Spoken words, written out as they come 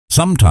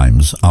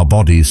Sometimes our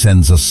body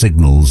sends us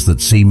signals that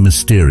seem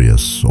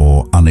mysterious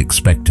or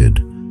unexpected.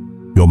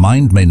 Your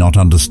mind may not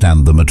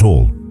understand them at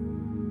all.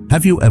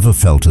 Have you ever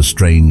felt a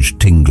strange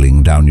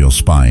tingling down your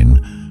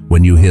spine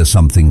when you hear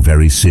something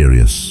very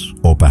serious,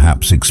 or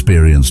perhaps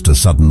experienced a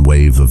sudden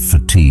wave of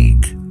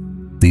fatigue?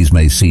 These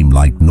may seem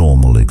like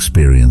normal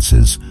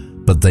experiences,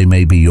 but they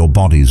may be your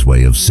body's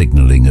way of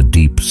signaling a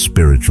deep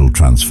spiritual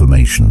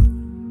transformation.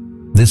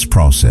 This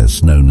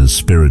process, known as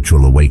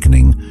spiritual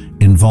awakening,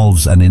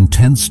 involves an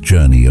intense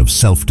journey of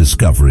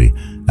self-discovery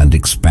and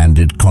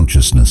expanded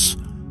consciousness,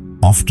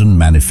 often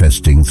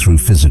manifesting through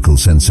physical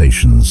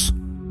sensations.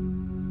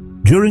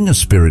 During a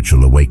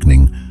spiritual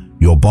awakening,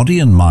 your body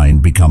and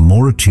mind become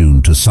more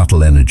attuned to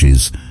subtle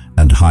energies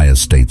and higher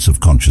states of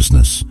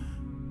consciousness.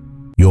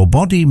 Your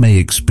body may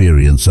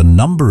experience a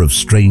number of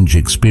strange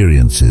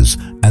experiences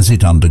as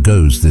it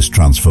undergoes this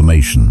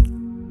transformation.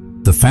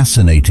 The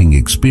fascinating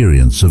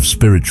experience of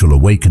spiritual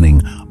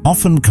awakening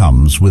often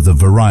comes with a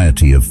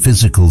variety of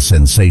physical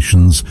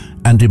sensations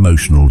and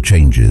emotional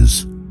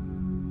changes.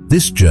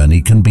 This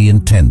journey can be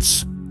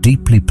intense,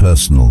 deeply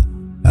personal,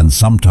 and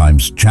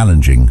sometimes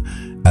challenging,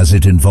 as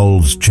it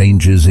involves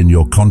changes in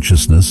your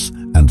consciousness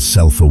and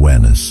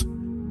self-awareness.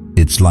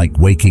 It's like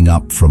waking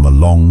up from a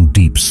long,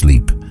 deep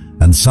sleep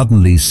and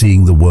suddenly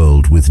seeing the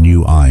world with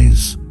new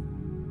eyes.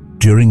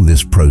 During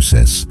this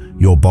process,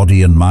 your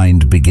body and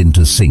mind begin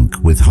to sync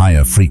with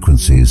higher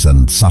frequencies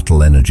and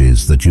subtle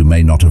energies that you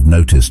may not have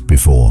noticed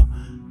before.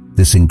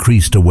 This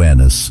increased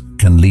awareness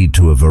can lead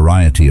to a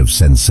variety of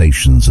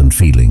sensations and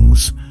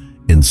feelings.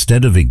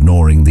 Instead of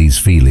ignoring these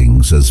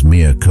feelings as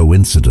mere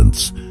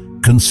coincidence,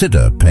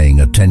 consider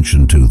paying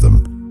attention to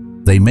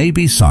them. They may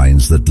be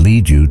signs that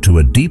lead you to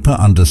a deeper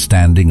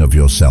understanding of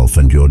yourself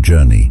and your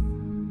journey.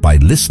 By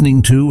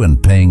listening to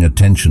and paying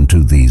attention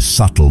to these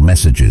subtle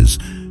messages,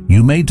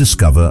 you may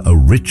discover a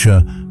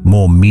richer,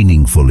 more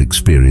meaningful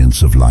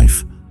experience of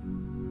life.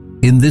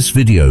 In this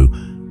video,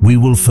 we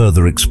will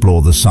further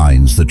explore the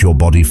signs that your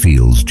body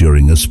feels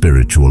during a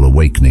spiritual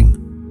awakening.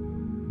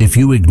 If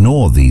you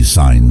ignore these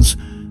signs,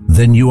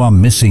 then you are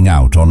missing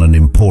out on an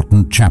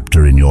important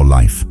chapter in your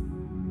life.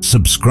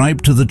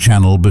 Subscribe to the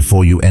channel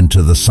before you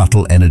enter the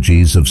subtle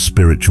energies of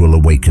spiritual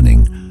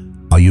awakening.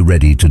 Are you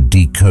ready to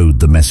decode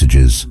the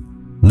messages?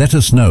 Let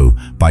us know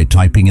by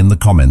typing in the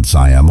comments,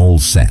 "I am all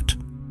set."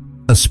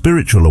 A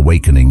spiritual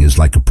awakening is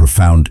like a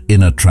profound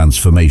inner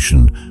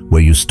transformation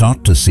where you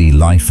start to see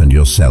life and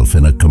yourself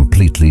in a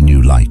completely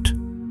new light.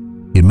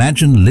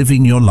 Imagine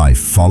living your life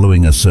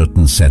following a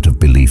certain set of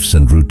beliefs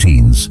and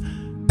routines,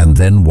 and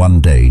then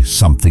one day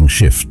something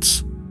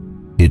shifts.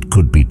 It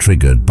could be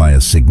triggered by a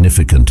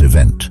significant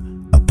event,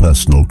 a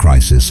personal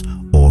crisis,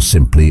 or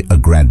simply a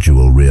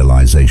gradual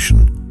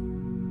realization.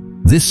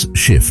 This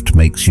shift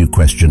makes you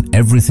question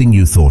everything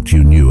you thought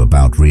you knew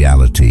about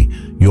reality,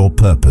 your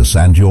purpose,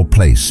 and your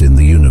place in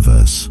the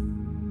universe.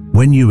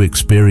 When you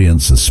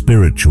experience a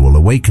spiritual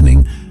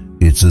awakening,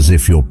 it's as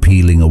if you're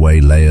peeling away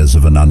layers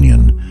of an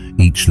onion,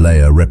 each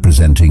layer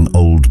representing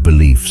old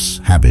beliefs,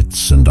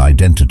 habits, and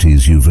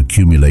identities you've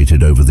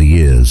accumulated over the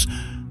years.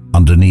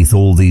 Underneath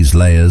all these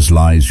layers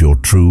lies your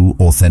true,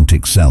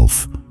 authentic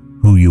self,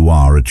 who you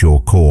are at your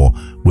core,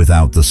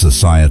 without the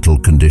societal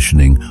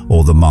conditioning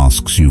or the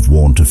masks you've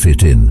worn to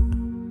fit in.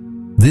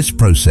 This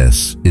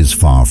process is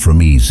far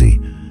from easy.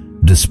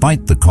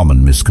 Despite the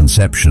common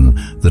misconception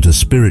that a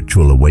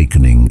spiritual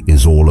awakening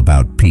is all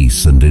about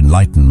peace and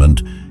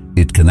enlightenment,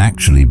 it can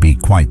actually be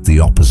quite the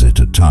opposite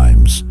at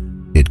times.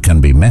 It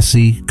can be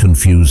messy,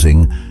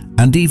 confusing,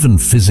 and even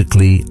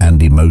physically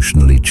and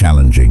emotionally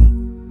challenging.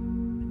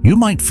 You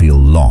might feel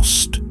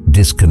lost,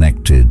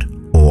 disconnected,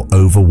 or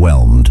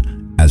overwhelmed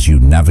as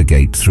you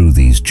navigate through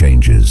these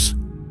changes.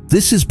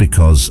 This is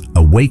because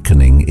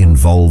awakening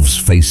involves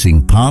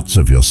facing parts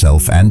of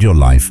yourself and your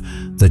life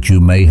that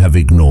you may have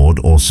ignored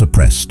or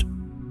suppressed.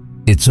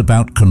 It's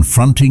about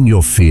confronting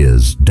your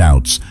fears,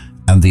 doubts,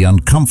 and the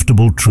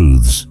uncomfortable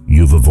truths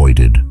you've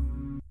avoided.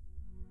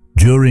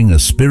 During a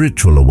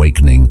spiritual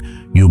awakening,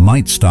 you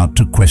might start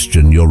to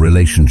question your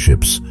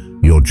relationships,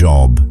 your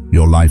job,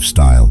 your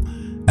lifestyle,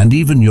 and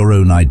even your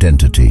own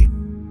identity.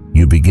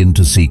 You begin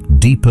to seek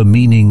deeper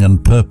meaning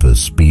and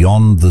purpose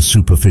beyond the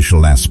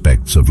superficial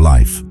aspects of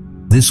life.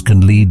 This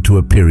can lead to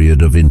a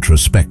period of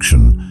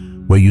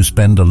introspection, where you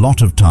spend a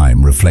lot of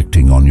time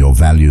reflecting on your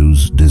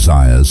values,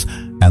 desires,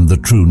 and the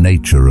true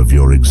nature of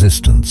your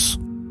existence.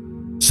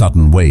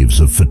 Sudden waves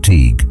of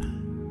fatigue.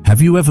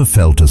 Have you ever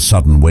felt a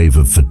sudden wave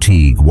of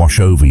fatigue wash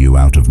over you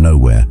out of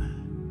nowhere?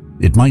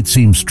 It might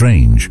seem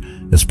strange,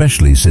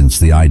 especially since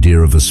the idea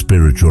of a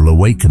spiritual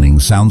awakening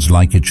sounds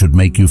like it should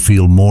make you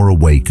feel more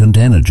awake and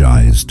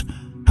energized.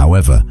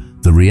 However,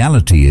 the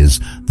reality is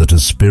that a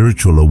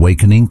spiritual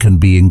awakening can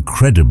be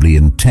incredibly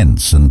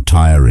intense and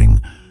tiring.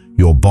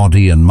 Your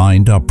body and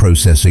mind are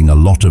processing a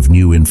lot of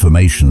new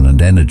information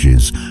and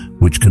energies,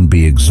 which can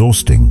be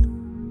exhausting.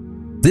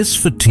 This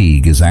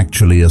fatigue is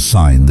actually a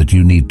sign that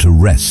you need to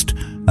rest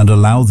and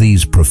allow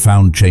these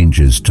profound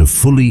changes to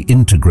fully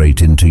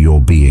integrate into your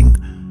being.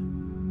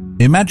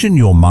 Imagine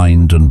your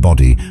mind and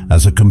body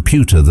as a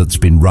computer that's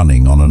been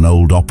running on an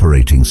old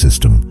operating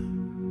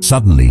system.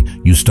 Suddenly,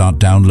 you start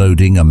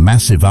downloading a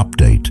massive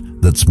update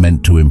that's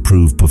meant to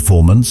improve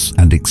performance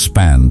and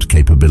expand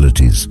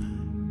capabilities.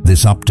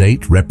 This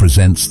update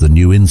represents the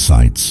new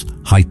insights,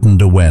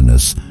 heightened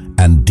awareness,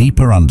 and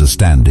deeper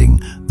understanding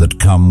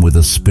that come with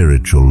a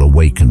spiritual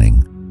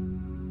awakening.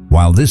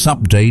 While this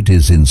update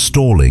is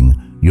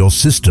installing, your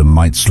system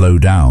might slow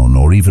down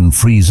or even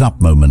freeze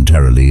up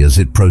momentarily as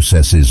it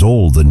processes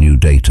all the new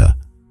data.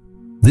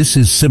 This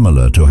is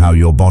similar to how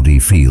your body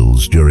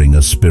feels during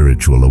a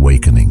spiritual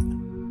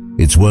awakening.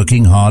 It's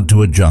working hard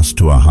to adjust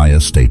to a higher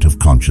state of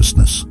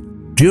consciousness.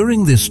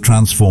 During this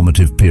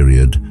transformative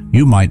period,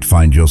 you might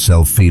find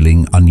yourself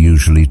feeling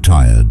unusually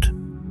tired.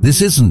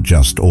 This isn't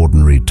just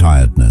ordinary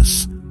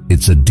tiredness.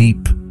 It's a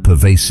deep,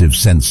 pervasive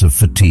sense of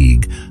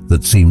fatigue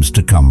that seems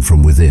to come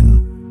from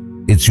within.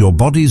 It's your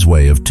body's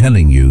way of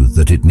telling you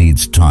that it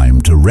needs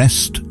time to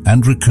rest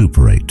and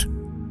recuperate.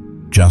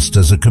 Just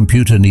as a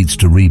computer needs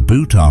to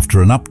reboot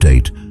after an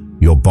update,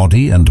 your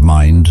body and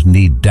mind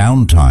need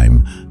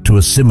downtime to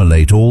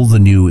assimilate all the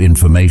new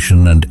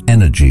information and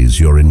energies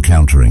you're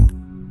encountering.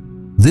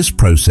 This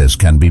process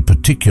can be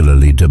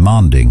particularly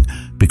demanding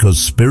because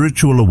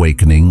spiritual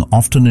awakening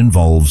often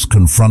involves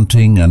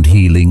confronting and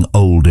healing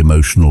old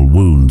emotional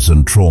wounds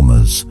and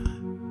traumas.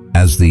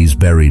 As these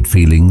buried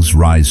feelings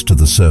rise to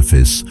the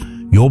surface,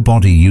 your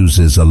body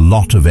uses a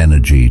lot of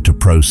energy to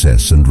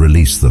process and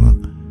release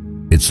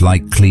them. It's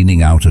like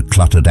cleaning out a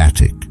cluttered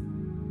attic.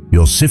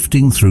 You're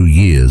sifting through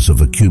years of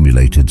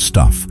accumulated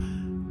stuff,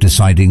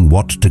 deciding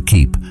what to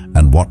keep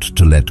and what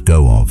to let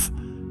go of.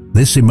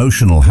 This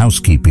emotional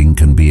housekeeping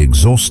can be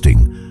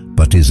exhausting,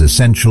 but is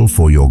essential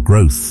for your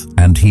growth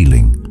and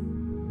healing.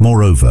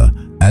 Moreover,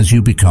 as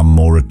you become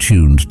more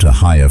attuned to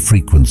higher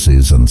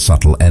frequencies and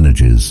subtle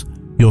energies,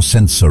 your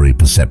sensory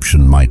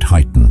perception might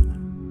heighten.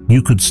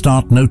 You could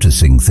start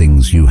noticing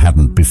things you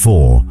hadn't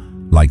before,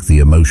 like the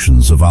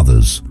emotions of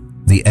others,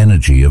 the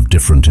energy of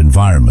different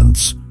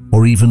environments,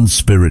 or even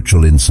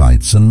spiritual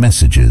insights and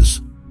messages.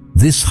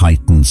 This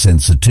heightened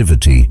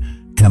sensitivity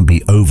can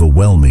be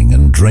overwhelming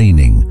and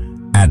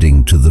draining,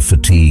 adding to the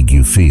fatigue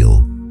you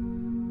feel.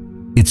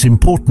 It's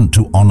important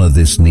to honor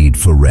this need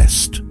for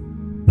rest.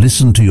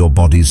 Listen to your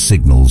body's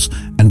signals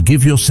and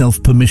give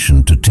yourself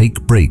permission to take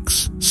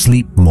breaks,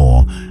 sleep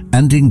more,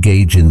 and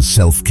engage in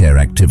self-care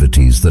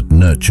activities that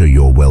nurture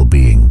your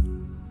well-being.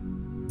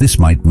 This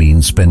might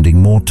mean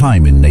spending more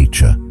time in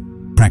nature,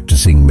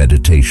 practicing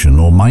meditation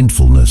or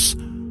mindfulness,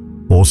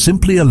 or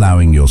simply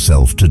allowing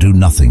yourself to do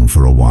nothing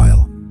for a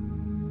while.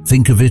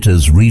 Think of it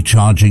as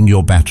recharging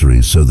your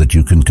batteries so that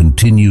you can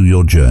continue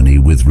your journey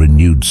with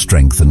renewed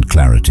strength and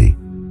clarity.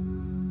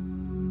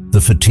 The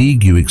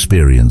fatigue you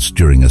experience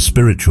during a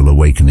spiritual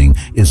awakening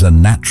is a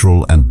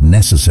natural and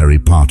necessary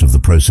part of the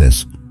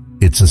process.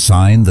 It's a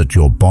sign that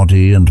your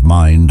body and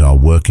mind are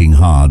working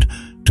hard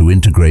to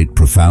integrate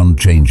profound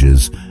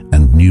changes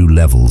and new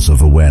levels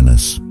of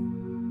awareness.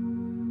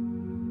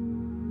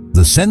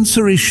 The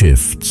sensory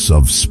shifts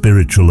of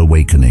spiritual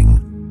awakening.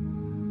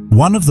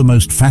 One of the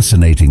most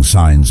fascinating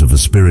signs of a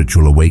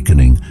spiritual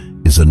awakening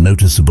is a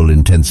noticeable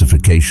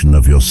intensification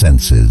of your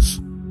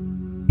senses.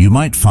 You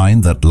might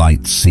find that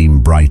lights seem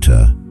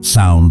brighter,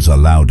 sounds are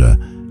louder,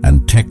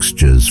 and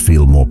textures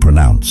feel more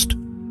pronounced.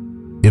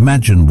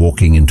 Imagine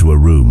walking into a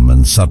room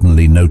and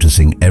suddenly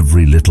noticing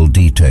every little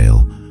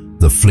detail: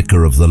 the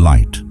flicker of the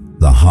light,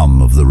 the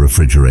hum of the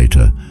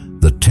refrigerator,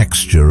 the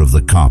texture of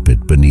the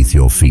carpet beneath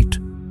your feet.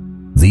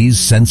 These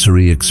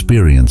sensory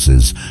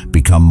experiences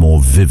become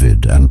more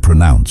vivid and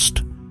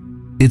pronounced.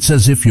 It's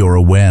as if your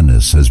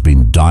awareness has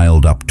been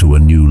dialed up to a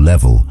new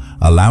level,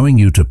 allowing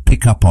you to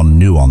pick up on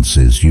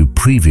nuances you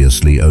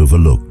previously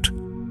overlooked.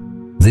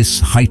 This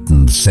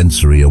heightened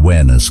sensory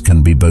awareness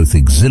can be both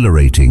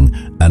exhilarating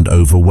and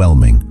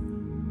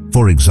overwhelming.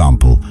 For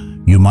example,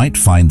 you might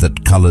find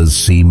that colors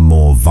seem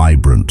more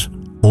vibrant,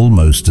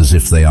 almost as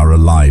if they are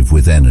alive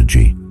with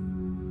energy.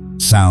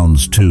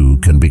 Sounds, too,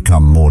 can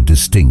become more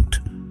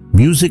distinct.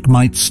 Music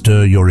might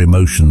stir your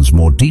emotions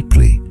more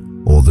deeply,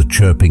 or the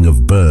chirping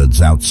of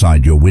birds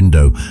outside your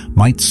window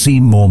might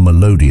seem more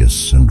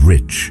melodious and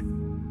rich.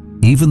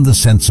 Even the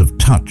sense of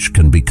touch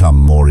can become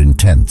more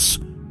intense,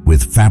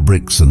 with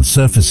fabrics and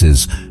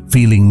surfaces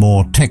feeling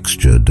more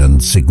textured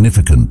and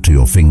significant to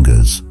your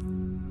fingers.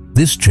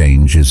 This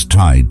change is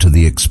tied to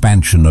the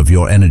expansion of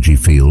your energy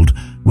field,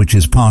 which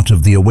is part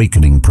of the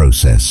awakening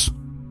process.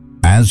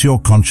 As your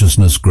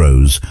consciousness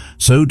grows,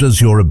 so does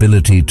your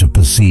ability to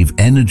perceive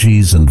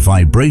energies and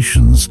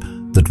vibrations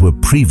that were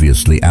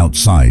previously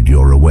outside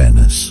your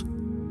awareness.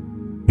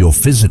 Your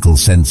physical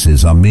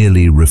senses are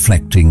merely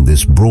reflecting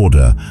this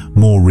broader,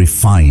 more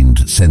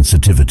refined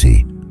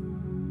sensitivity.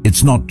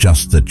 It's not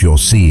just that you're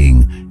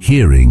seeing,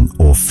 hearing,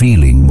 or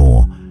feeling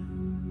more.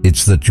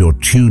 It's that you're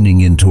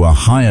tuning into a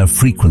higher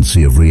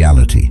frequency of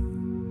reality.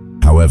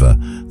 However,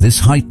 this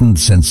heightened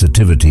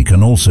sensitivity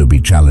can also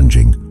be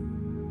challenging.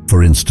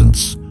 For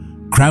instance,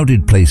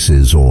 crowded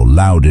places or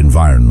loud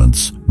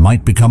environments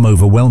might become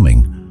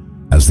overwhelming,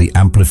 as the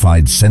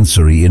amplified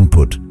sensory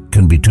input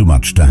can be too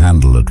much to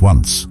handle at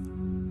once.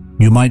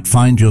 You might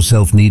find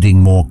yourself needing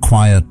more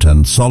quiet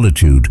and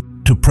solitude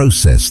to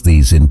process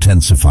these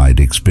intensified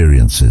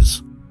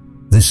experiences.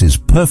 This is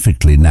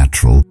perfectly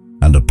natural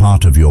and a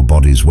part of your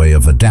body's way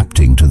of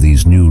adapting to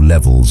these new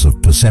levels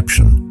of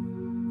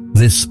perception.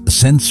 This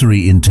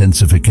sensory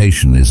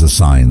intensification is a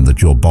sign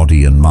that your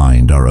body and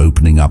mind are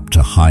opening up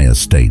to higher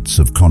states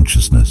of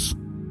consciousness.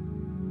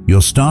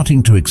 You're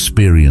starting to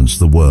experience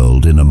the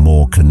world in a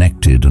more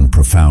connected and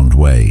profound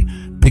way,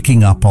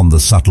 picking up on the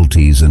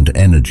subtleties and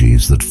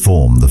energies that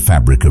form the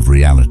fabric of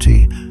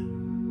reality.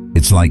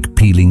 It's like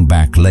peeling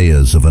back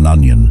layers of an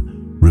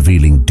onion,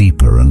 revealing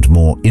deeper and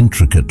more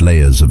intricate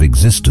layers of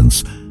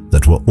existence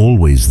that were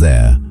always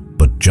there,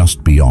 but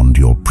just beyond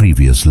your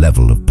previous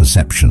level of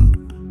perception.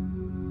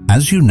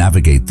 As you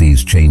navigate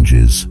these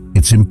changes,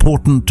 it's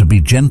important to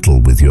be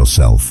gentle with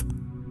yourself.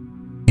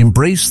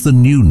 Embrace the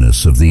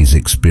newness of these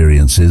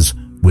experiences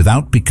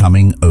without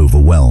becoming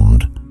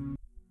overwhelmed.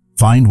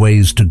 Find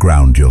ways to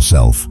ground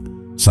yourself,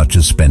 such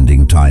as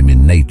spending time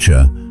in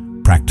nature,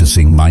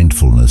 practicing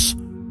mindfulness,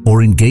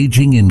 or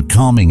engaging in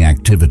calming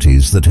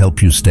activities that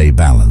help you stay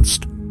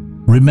balanced.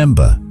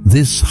 Remember,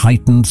 this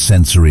heightened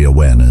sensory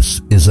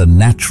awareness is a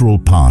natural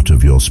part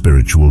of your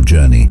spiritual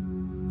journey,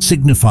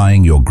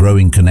 signifying your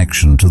growing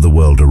connection to the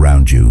world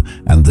around you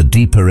and the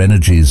deeper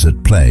energies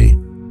at play.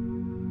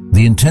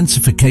 The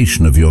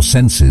intensification of your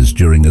senses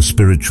during a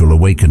spiritual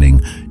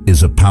awakening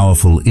is a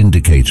powerful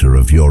indicator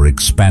of your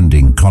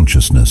expanding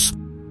consciousness.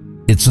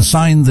 It's a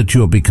sign that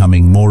you're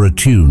becoming more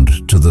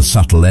attuned to the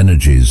subtle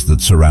energies that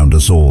surround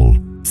us all.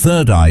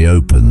 Third eye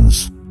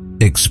opens.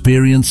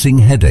 Experiencing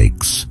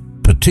headaches,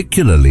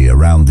 particularly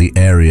around the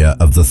area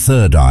of the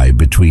third eye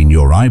between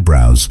your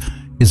eyebrows,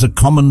 is a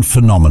common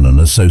phenomenon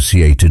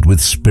associated with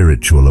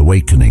spiritual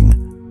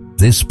awakening.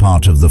 This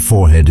part of the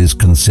forehead is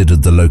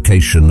considered the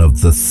location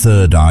of the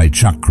third eye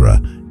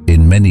chakra,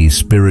 in many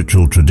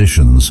spiritual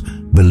traditions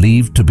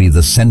believed to be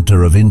the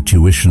center of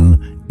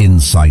intuition,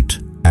 insight,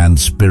 and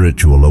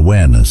spiritual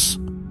awareness.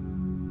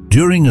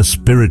 During a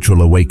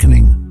spiritual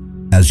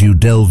awakening, as you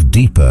delve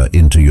deeper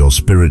into your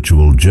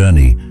spiritual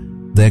journey,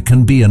 there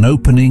can be an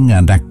opening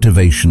and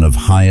activation of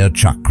higher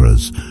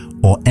chakras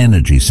or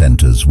energy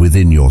centers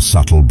within your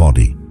subtle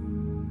body.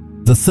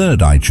 The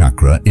third eye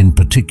chakra, in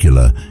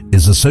particular,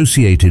 is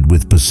associated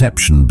with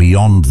perception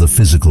beyond the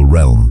physical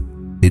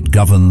realm. It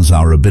governs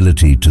our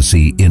ability to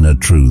see inner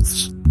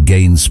truths,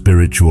 gain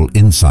spiritual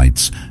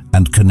insights,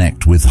 and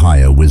connect with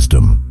higher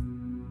wisdom.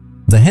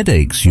 The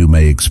headaches you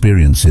may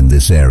experience in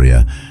this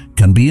area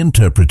can be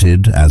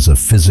interpreted as a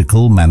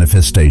physical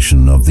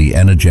manifestation of the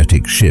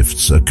energetic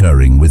shifts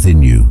occurring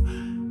within you.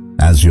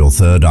 As your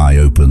third eye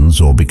opens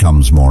or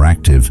becomes more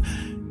active,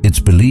 it's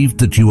believed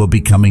that you are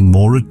becoming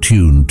more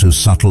attuned to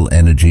subtle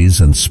energies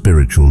and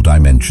spiritual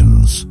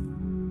dimensions.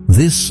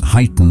 This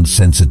heightened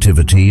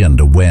sensitivity and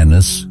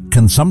awareness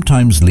can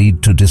sometimes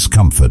lead to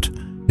discomfort,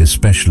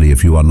 especially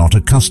if you are not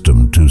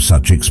accustomed to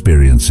such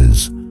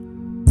experiences.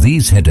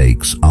 These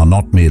headaches are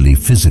not merely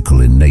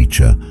physical in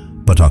nature,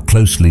 but are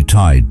closely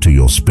tied to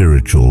your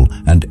spiritual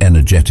and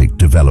energetic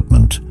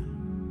development.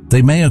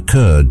 They may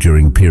occur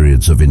during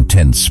periods of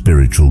intense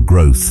spiritual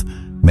growth,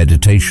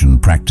 meditation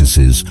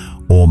practices,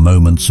 or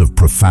moments of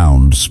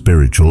profound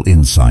spiritual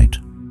insight.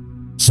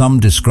 Some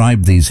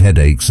describe these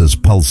headaches as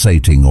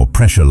pulsating or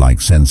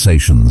pressure-like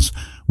sensations,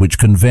 which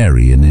can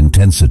vary in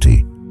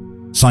intensity.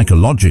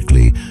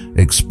 Psychologically,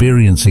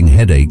 experiencing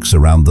headaches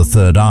around the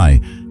third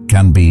eye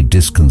can be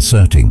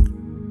disconcerting.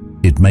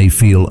 It may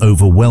feel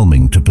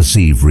overwhelming to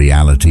perceive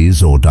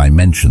realities or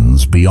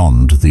dimensions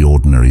beyond the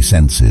ordinary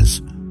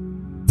senses.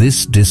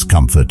 This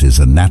discomfort is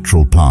a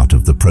natural part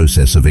of the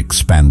process of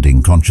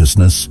expanding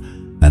consciousness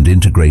and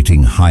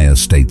integrating higher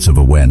states of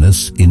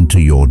awareness into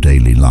your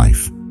daily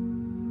life.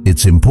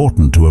 It's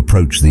important to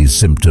approach these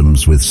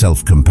symptoms with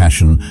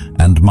self-compassion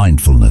and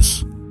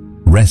mindfulness.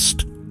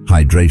 Rest,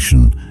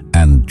 hydration,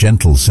 and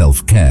gentle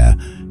self-care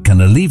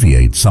can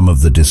alleviate some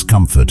of the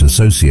discomfort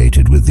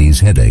associated with these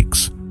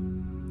headaches.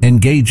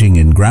 Engaging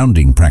in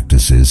grounding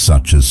practices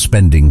such as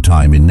spending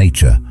time in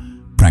nature,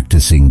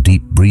 practicing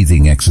deep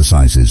breathing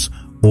exercises,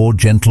 or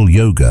gentle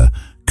yoga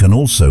can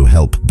also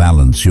help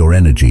balance your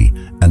energy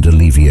and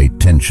alleviate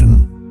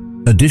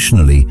tension.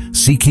 Additionally,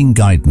 seeking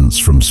guidance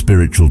from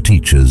spiritual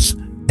teachers,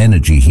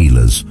 energy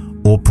healers,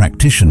 or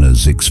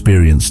practitioners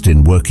experienced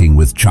in working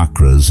with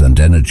chakras and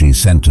energy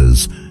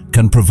centers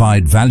can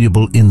provide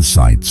valuable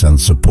insights and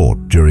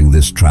support during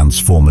this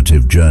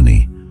transformative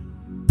journey.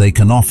 They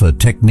can offer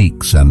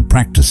techniques and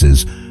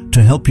practices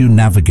to help you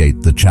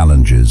navigate the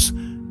challenges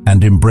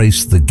and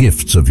embrace the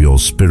gifts of your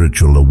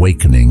spiritual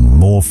awakening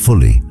more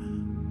fully.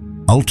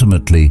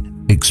 Ultimately,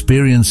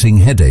 experiencing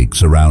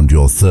headaches around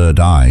your third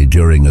eye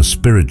during a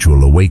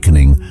spiritual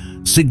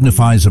awakening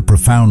signifies a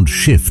profound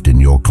shift in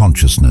your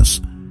consciousness.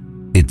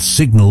 It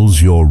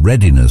signals your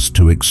readiness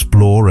to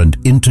explore and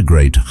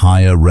integrate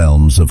higher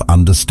realms of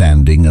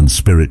understanding and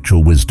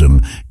spiritual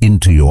wisdom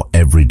into your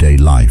everyday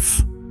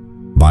life.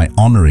 By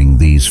honoring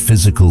these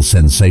physical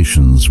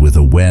sensations with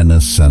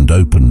awareness and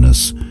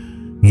openness,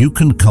 you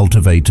can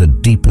cultivate a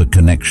deeper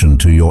connection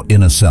to your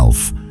inner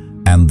self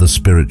and the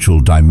spiritual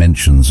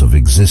dimensions of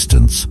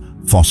existence,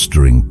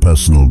 fostering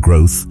personal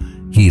growth,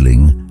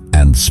 healing,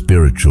 and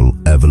spiritual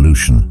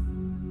evolution.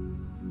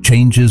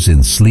 Changes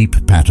in sleep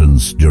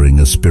patterns during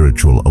a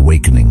spiritual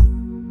awakening.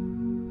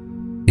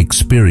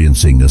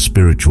 Experiencing a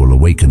spiritual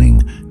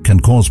awakening can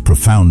cause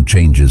profound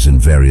changes in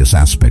various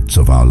aspects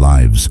of our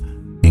lives,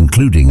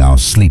 including our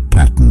sleep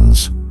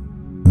patterns.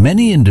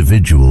 Many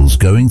individuals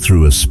going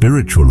through a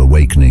spiritual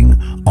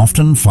awakening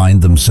often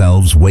find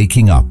themselves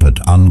waking up at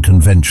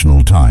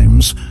unconventional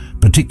times,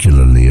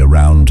 particularly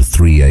around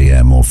 3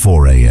 a.m. or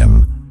 4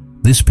 a.m.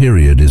 This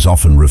period is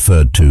often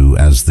referred to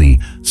as the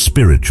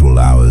spiritual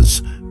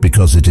hours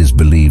because it is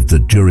believed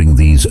that during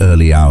these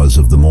early hours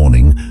of the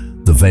morning,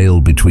 the veil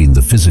between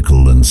the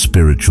physical and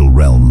spiritual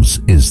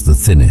realms is the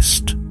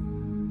thinnest.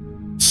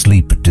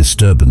 Sleep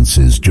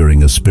disturbances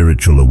during a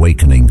spiritual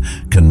awakening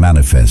can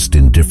manifest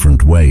in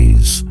different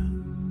ways.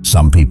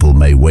 Some people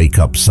may wake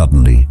up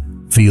suddenly,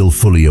 feel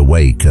fully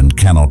awake and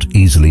cannot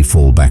easily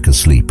fall back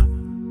asleep.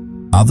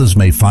 Others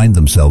may find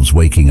themselves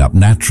waking up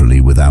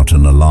naturally without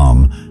an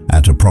alarm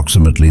at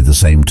approximately the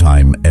same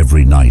time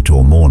every night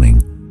or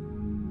morning.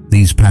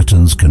 These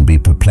patterns can be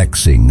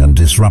perplexing and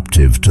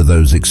disruptive to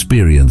those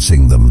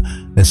experiencing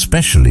them,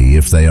 especially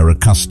if they are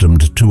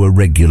accustomed to a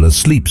regular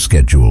sleep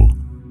schedule.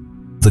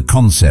 The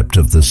concept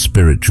of the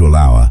spiritual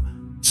hour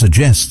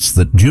suggests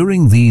that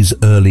during these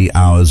early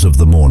hours of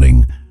the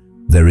morning,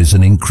 there is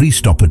an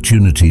increased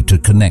opportunity to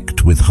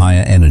connect with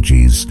higher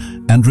energies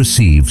and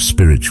receive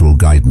spiritual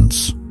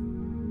guidance.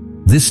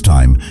 This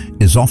time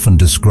is often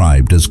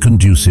described as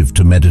conducive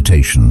to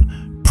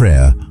meditation,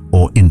 prayer,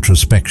 or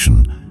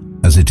introspection,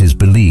 as it is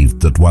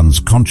believed that one's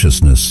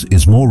consciousness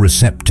is more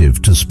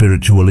receptive to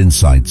spiritual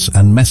insights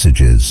and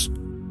messages.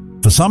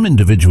 For some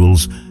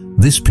individuals,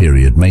 this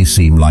period may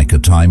seem like a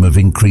time of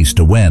increased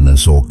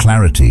awareness or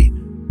clarity,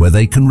 where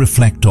they can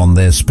reflect on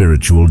their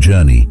spiritual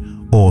journey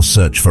or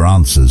search for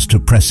answers to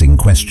pressing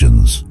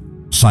questions.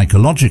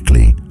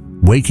 Psychologically,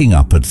 waking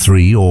up at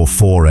 3 or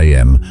 4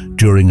 a.m.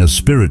 during a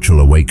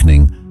spiritual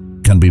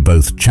awakening can be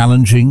both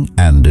challenging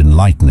and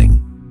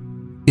enlightening.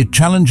 It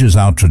challenges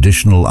our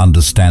traditional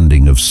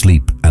understanding of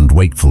sleep and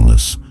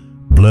wakefulness,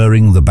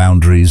 blurring the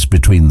boundaries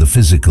between the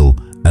physical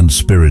and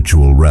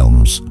spiritual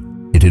realms.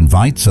 It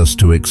invites us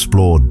to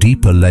explore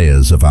deeper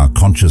layers of our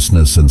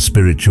consciousness and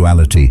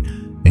spirituality,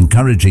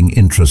 encouraging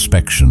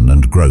introspection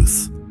and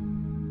growth.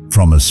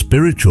 From a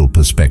spiritual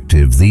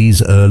perspective,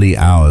 these early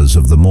hours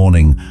of the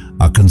morning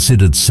are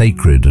considered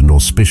sacred and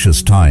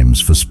auspicious times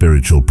for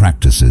spiritual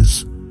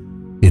practices.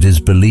 It is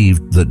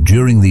believed that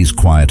during these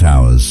quiet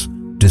hours,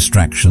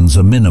 distractions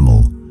are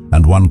minimal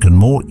and one can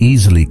more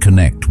easily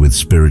connect with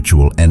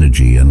spiritual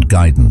energy and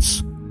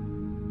guidance.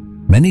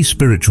 Many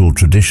spiritual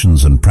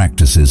traditions and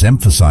practices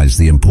emphasize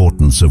the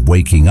importance of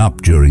waking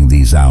up during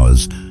these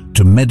hours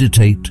to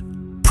meditate,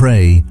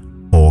 pray,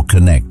 or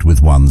connect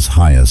with one's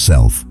higher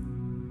self.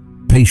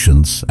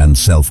 Patience and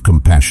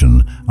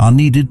self-compassion are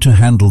needed to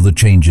handle the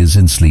changes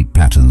in sleep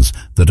patterns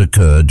that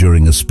occur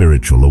during a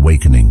spiritual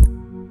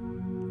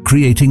awakening.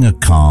 Creating a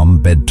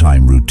calm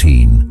bedtime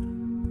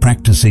routine,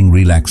 practicing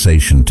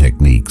relaxation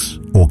techniques,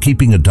 or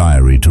keeping a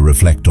diary to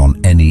reflect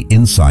on any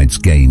insights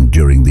gained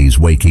during these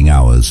waking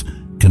hours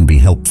can be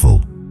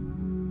helpful.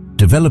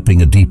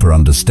 Developing a deeper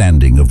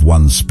understanding of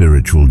one's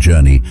spiritual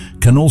journey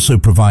can also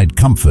provide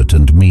comfort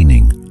and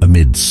meaning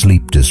amid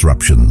sleep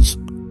disruptions.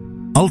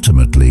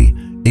 Ultimately,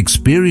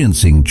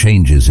 experiencing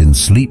changes in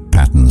sleep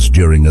patterns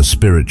during a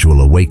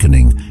spiritual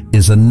awakening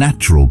is a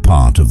natural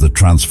part of the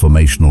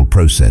transformational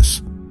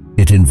process.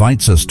 It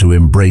invites us to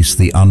embrace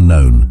the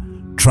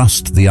unknown,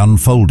 trust the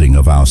unfolding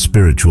of our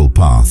spiritual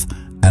path,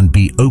 and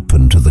be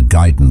open to the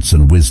guidance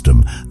and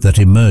wisdom that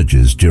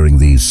emerges during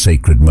these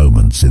sacred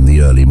moments in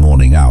the early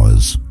morning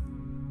hours.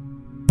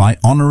 By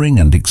honoring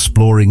and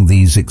exploring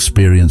these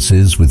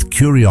experiences with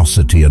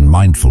curiosity and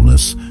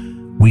mindfulness,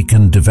 we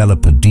can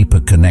develop a deeper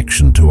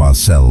connection to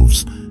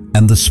ourselves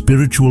and the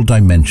spiritual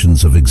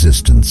dimensions of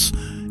existence.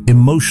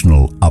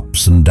 Emotional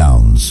ups and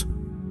downs.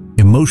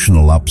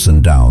 Emotional ups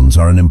and downs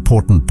are an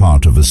important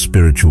part of a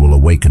spiritual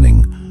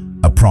awakening,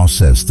 a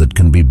process that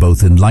can be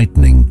both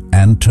enlightening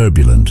and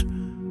turbulent.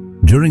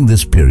 During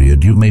this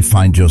period, you may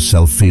find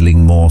yourself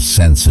feeling more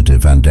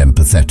sensitive and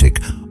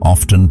empathetic,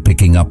 often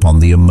picking up on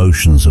the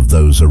emotions of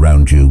those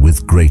around you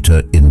with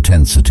greater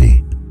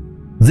intensity.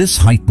 This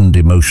heightened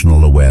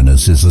emotional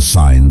awareness is a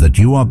sign that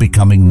you are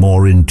becoming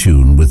more in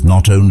tune with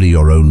not only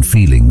your own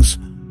feelings,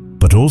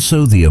 but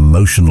also the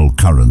emotional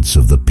currents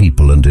of the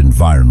people and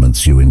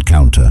environments you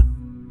encounter.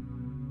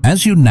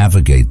 As you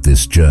navigate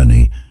this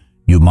journey,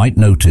 you might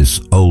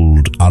notice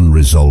old,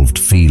 unresolved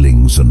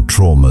feelings and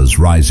traumas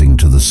rising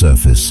to the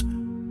surface.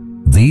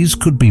 These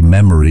could be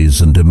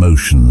memories and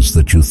emotions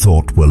that you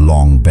thought were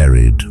long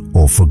buried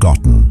or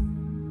forgotten.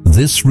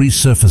 This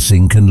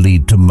resurfacing can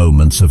lead to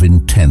moments of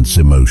intense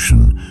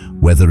emotion,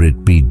 whether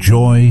it be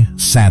joy,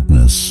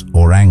 sadness,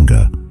 or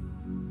anger.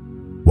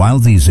 While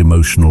these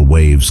emotional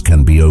waves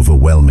can be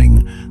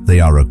overwhelming, they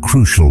are a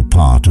crucial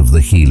part of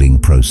the healing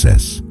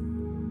process.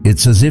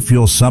 It's as if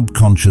your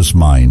subconscious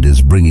mind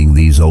is bringing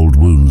these old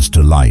wounds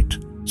to light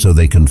so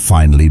they can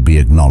finally be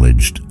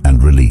acknowledged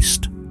and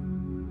released.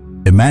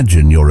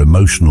 Imagine your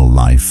emotional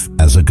life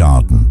as a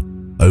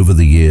garden. Over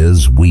the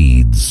years,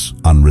 weeds,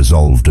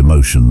 unresolved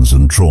emotions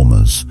and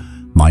traumas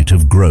might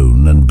have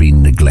grown and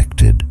been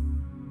neglected.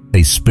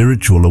 A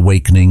spiritual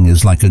awakening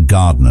is like a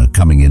gardener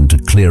coming in to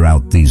clear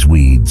out these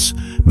weeds,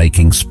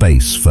 making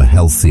space for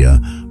healthier,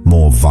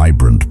 more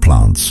vibrant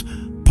plants,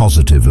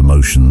 positive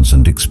emotions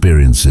and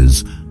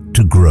experiences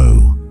to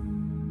grow.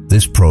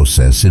 This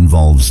process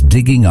involves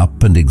digging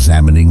up and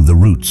examining the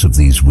roots of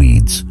these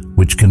weeds,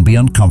 which can be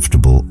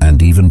uncomfortable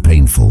and even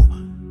painful,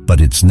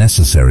 but it's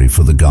necessary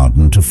for the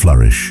garden to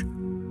flourish.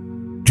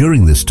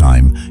 During this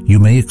time, you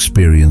may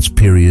experience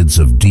periods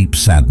of deep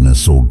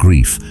sadness or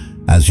grief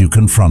as you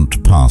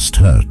confront past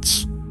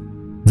hurts.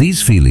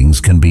 These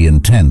feelings can be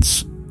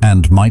intense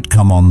and might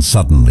come on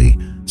suddenly,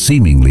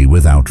 seemingly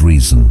without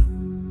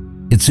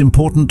reason. It's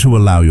important to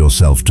allow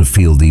yourself to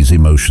feel these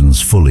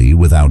emotions fully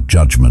without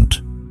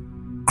judgment.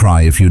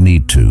 Cry if you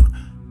need to,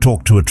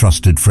 talk to a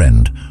trusted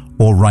friend,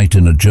 or write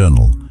in a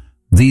journal.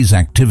 These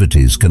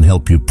activities can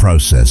help you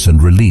process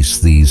and release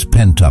these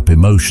pent-up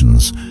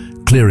emotions,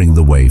 clearing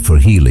the way for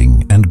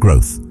healing and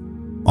growth.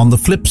 On the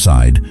flip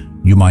side,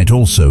 you might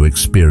also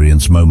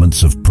experience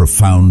moments of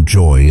profound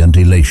joy and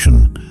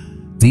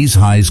elation. These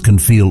highs can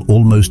feel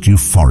almost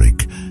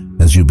euphoric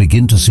as you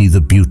begin to see the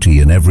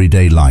beauty in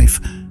everyday life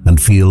and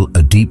feel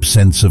a deep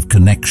sense of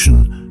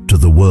connection to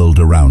the world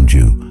around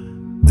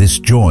you. This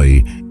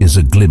joy is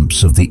a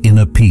glimpse of the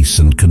inner peace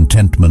and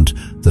contentment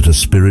that a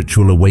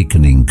spiritual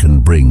awakening can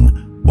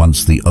bring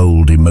once the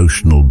old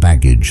emotional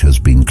baggage has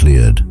been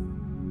cleared.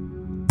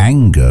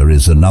 Anger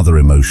is another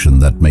emotion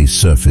that may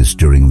surface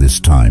during this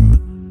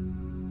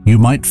time. You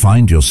might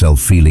find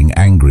yourself feeling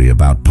angry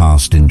about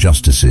past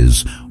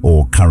injustices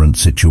or current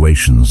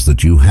situations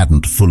that you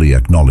hadn't fully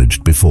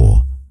acknowledged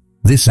before.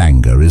 This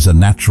anger is a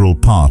natural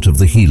part of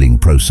the healing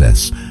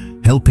process,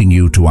 helping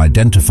you to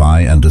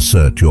identify and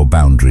assert your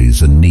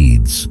boundaries and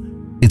needs.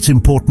 It's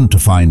important to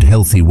find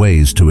healthy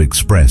ways to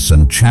express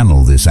and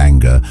channel this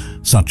anger,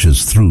 such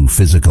as through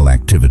physical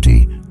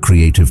activity,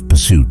 creative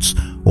pursuits,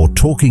 or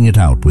talking it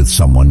out with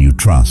someone you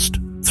trust.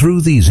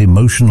 Through these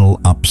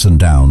emotional ups and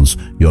downs,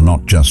 you're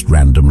not just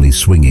randomly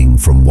swinging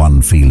from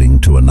one feeling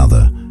to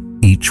another.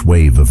 Each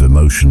wave of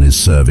emotion is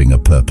serving a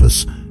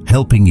purpose,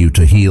 helping you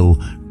to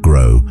heal,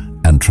 grow,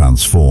 and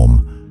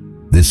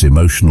transform. This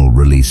emotional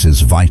release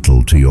is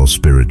vital to your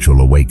spiritual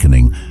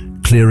awakening,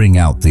 clearing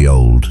out the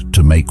old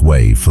to make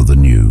way for the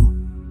new.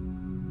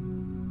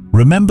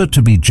 Remember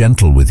to be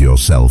gentle with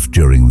yourself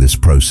during this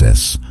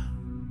process.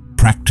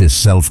 Practice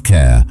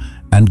self-care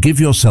and give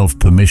yourself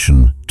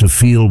permission to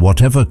feel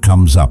whatever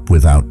comes up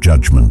without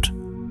judgment.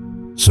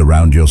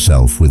 Surround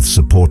yourself with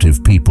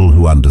supportive people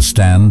who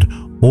understand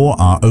or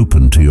are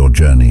open to your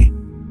journey.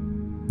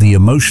 The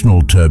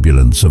emotional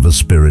turbulence of a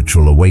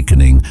spiritual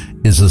awakening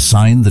is a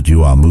sign that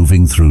you are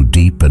moving through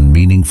deep and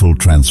meaningful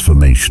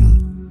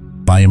transformation.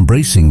 By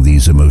embracing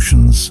these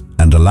emotions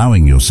and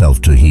allowing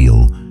yourself to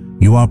heal,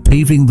 you are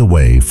paving the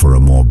way for a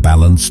more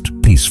balanced,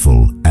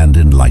 peaceful, and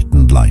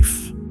enlightened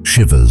life.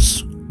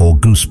 Shivers or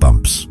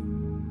goosebumps.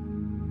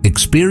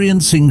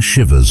 Experiencing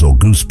shivers or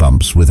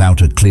goosebumps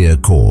without a clear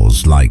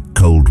cause, like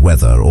cold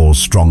weather or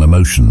strong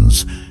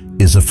emotions,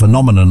 is a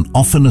phenomenon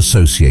often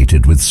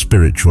associated with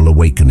spiritual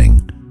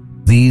awakening.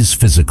 These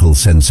physical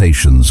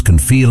sensations can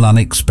feel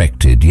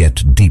unexpected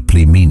yet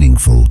deeply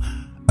meaningful,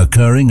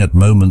 occurring at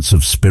moments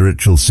of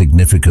spiritual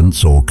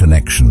significance or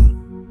connection.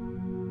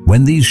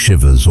 When these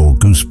shivers or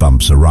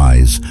goosebumps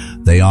arise,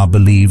 they are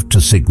believed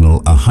to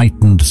signal a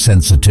heightened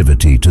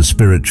sensitivity to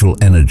spiritual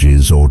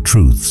energies or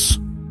truths.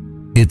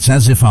 It's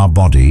as if our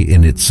body,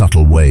 in its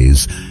subtle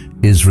ways,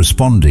 is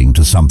responding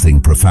to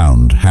something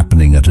profound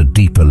happening at a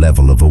deeper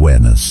level of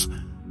awareness.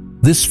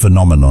 This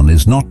phenomenon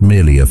is not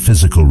merely a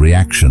physical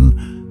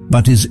reaction,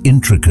 but is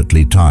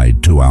intricately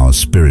tied to our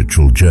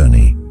spiritual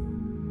journey.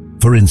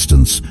 For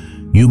instance,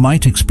 you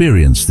might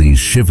experience these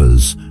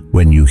shivers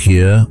when you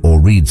hear or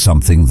read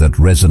something that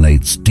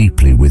resonates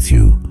deeply with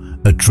you,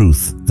 a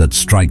truth that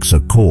strikes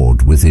a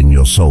chord within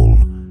your soul.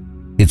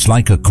 It's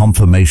like a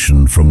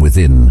confirmation from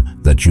within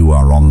that you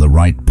are on the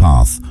right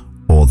path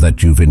or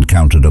that you've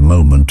encountered a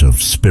moment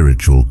of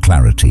spiritual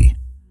clarity.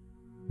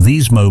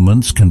 These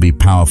moments can be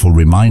powerful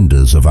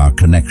reminders of our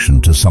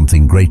connection to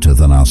something greater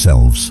than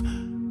ourselves,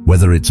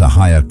 whether it's a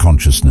higher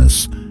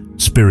consciousness,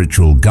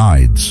 spiritual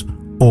guides,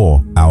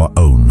 or our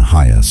own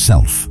higher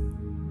self.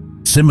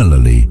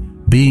 Similarly,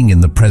 being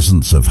in the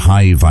presence of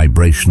high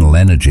vibrational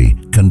energy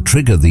can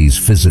trigger these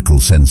physical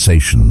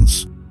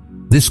sensations.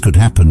 This could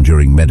happen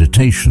during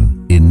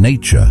meditation, in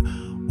nature,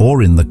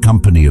 or in the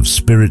company of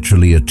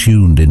spiritually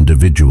attuned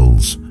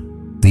individuals.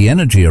 The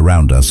energy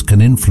around us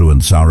can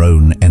influence our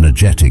own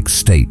energetic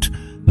state,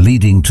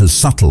 leading to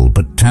subtle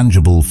but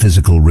tangible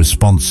physical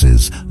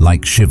responses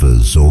like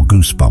shivers or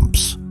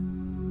goosebumps.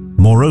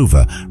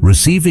 Moreover,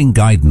 receiving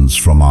guidance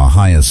from our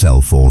higher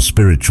self or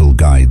spiritual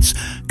guides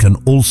can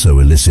also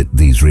elicit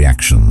these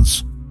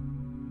reactions.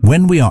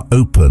 When we are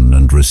open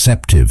and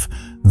receptive,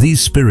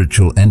 these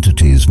spiritual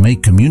entities may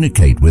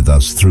communicate with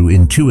us through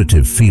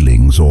intuitive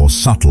feelings or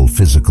subtle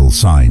physical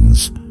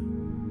signs.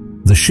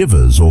 The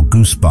shivers or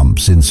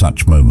goosebumps in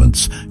such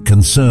moments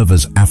can serve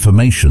as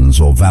affirmations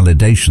or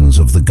validations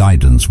of the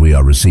guidance we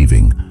are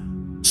receiving.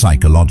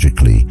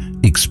 Psychologically,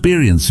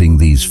 experiencing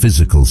these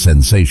physical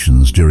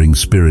sensations during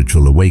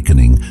spiritual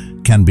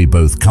awakening can be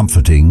both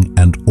comforting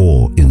and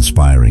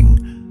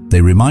awe-inspiring. They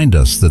remind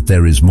us that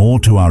there is more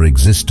to our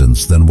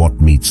existence than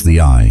what meets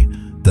the eye,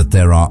 that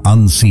there are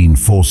unseen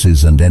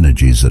forces and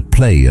energies at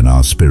play in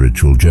our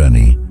spiritual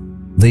journey.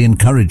 They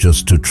encourage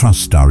us to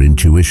trust our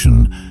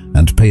intuition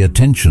and pay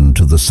attention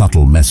to the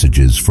subtle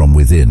messages from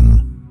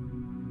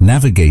within.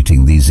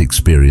 Navigating these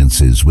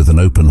experiences with an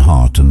open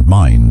heart and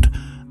mind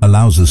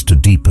allows us to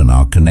deepen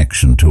our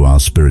connection to our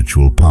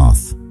spiritual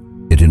path.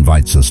 It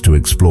invites us to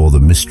explore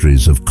the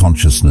mysteries of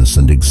consciousness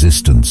and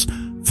existence,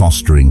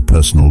 fostering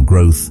personal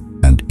growth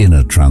and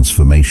inner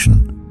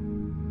transformation.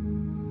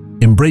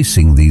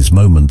 Embracing these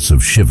moments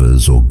of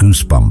shivers or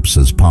goosebumps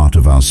as part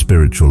of our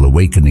spiritual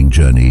awakening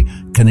journey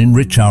can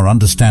enrich our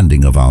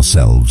understanding of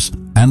ourselves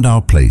and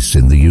our place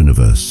in the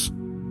universe.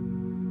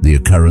 The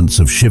occurrence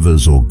of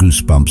shivers or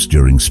goosebumps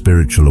during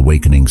spiritual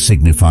awakening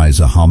signifies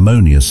a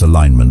harmonious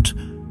alignment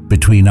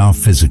between our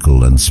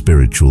physical and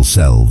spiritual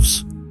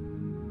selves.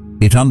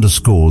 It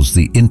underscores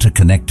the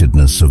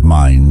interconnectedness of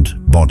mind,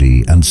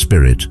 body, and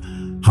spirit,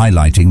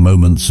 highlighting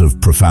moments of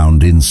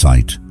profound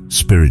insight,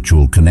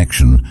 spiritual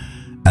connection,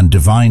 and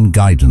divine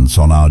guidance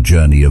on our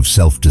journey of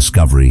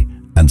self-discovery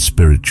and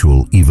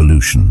spiritual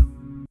evolution.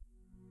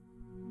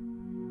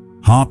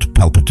 Heart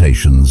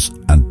palpitations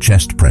and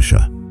chest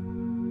pressure.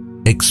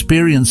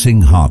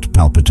 Experiencing heart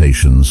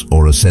palpitations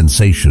or a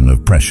sensation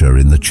of pressure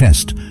in the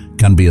chest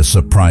can be a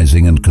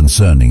surprising and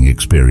concerning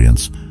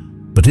experience,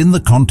 but in the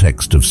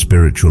context of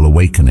spiritual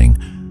awakening,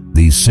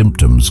 these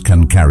symptoms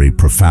can carry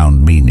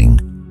profound meaning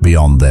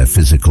beyond their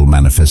physical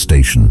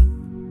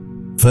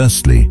manifestation.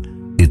 Firstly,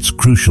 it's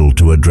crucial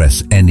to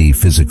address any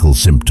physical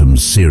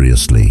symptoms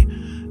seriously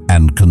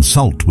and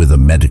consult with a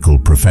medical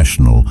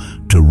professional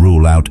to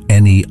rule out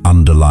any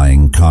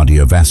underlying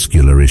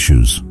cardiovascular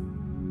issues.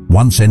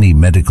 Once any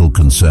medical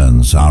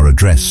concerns are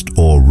addressed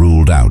or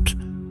ruled out,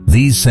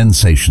 these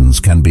sensations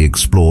can be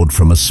explored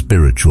from a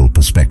spiritual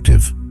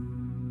perspective.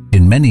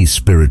 In many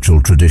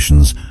spiritual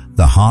traditions,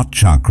 the heart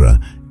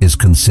chakra is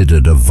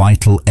considered a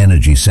vital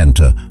energy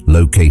center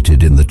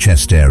located in the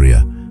chest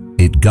area.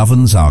 It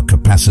governs our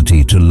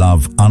capacity to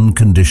love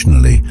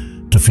unconditionally,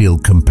 to feel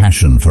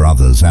compassion for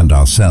others and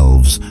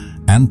ourselves,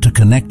 and to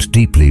connect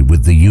deeply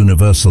with the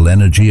universal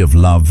energy of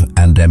love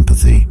and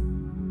empathy.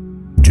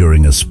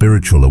 During a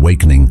spiritual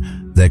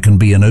awakening, there can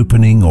be an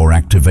opening or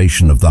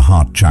activation of the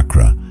heart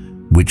chakra,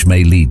 which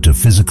may lead to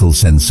physical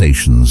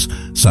sensations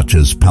such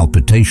as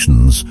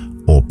palpitations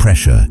or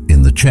pressure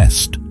in the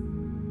chest.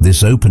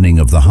 This opening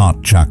of the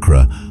heart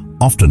chakra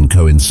often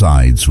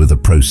coincides with a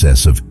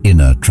process of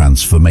inner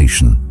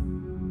transformation.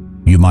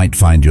 You might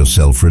find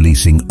yourself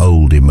releasing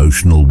old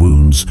emotional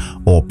wounds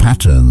or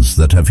patterns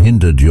that have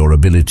hindered your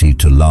ability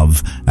to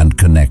love and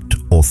connect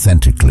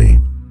authentically.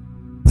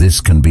 This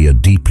can be a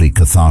deeply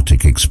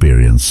cathartic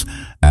experience,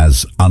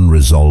 as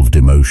unresolved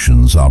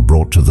emotions are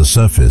brought to the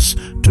surface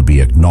to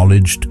be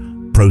acknowledged,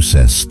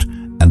 processed,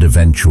 and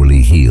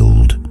eventually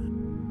healed.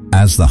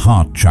 As the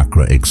heart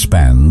chakra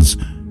expands,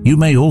 you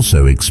may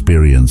also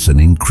experience an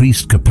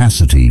increased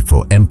capacity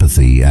for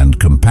empathy and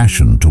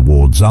compassion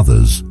towards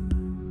others.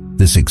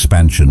 This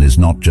expansion is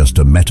not just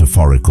a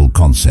metaphorical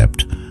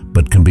concept,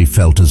 but can be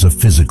felt as a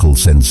physical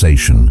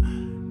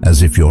sensation,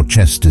 as if your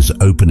chest is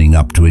opening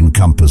up to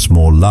encompass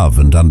more love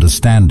and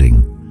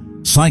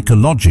understanding.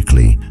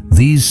 Psychologically,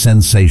 these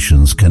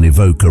sensations can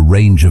evoke a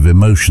range of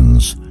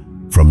emotions,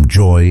 from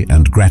joy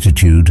and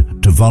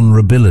gratitude to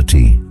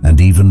vulnerability and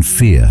even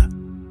fear.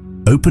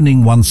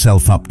 Opening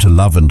oneself up to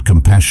love and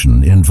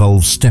compassion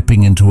involves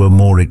stepping into a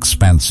more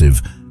expansive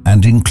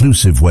and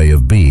inclusive way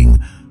of being,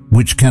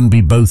 which can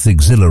be both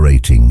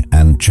exhilarating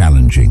and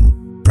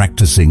challenging.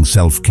 Practicing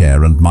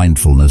self-care and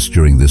mindfulness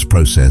during this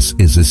process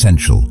is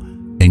essential.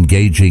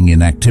 Engaging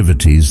in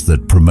activities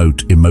that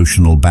promote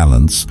emotional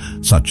balance,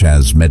 such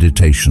as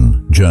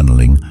meditation,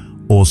 journaling,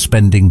 or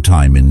spending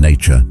time in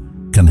nature,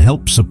 can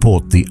help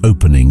support the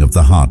opening of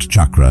the heart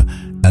chakra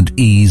and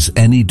ease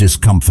any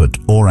discomfort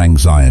or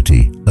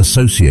anxiety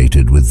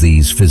associated with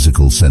these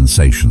physical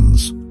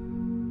sensations.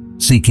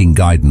 Seeking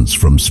guidance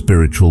from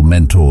spiritual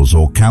mentors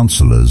or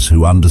counselors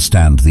who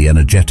understand the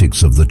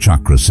energetics of the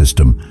chakra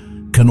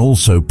system can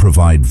also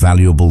provide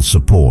valuable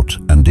support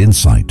and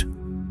insight.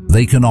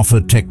 They can offer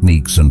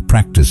techniques and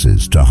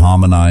practices to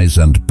harmonize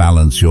and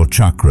balance your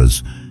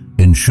chakras,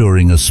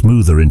 ensuring a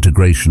smoother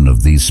integration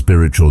of these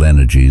spiritual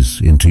energies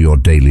into your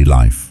daily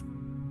life.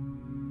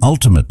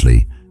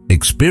 Ultimately,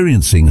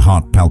 experiencing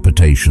heart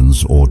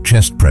palpitations or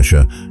chest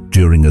pressure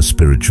during a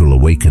spiritual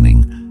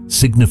awakening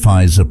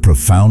signifies a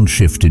profound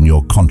shift in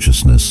your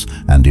consciousness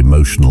and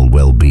emotional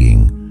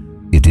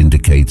well-being. It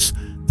indicates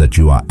that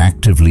you are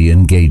actively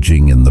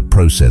engaging in the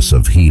process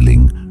of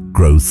healing,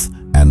 growth,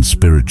 and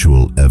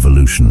spiritual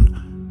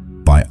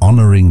evolution. By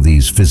honoring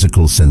these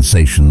physical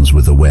sensations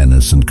with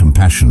awareness and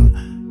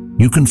compassion,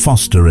 you can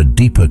foster a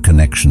deeper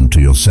connection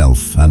to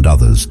yourself and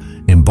others,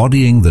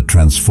 embodying the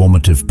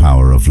transformative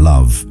power of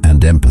love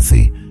and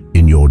empathy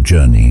in your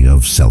journey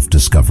of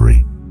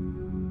self-discovery.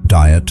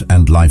 Diet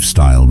and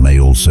lifestyle may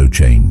also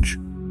change.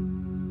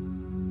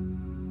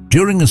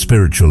 During a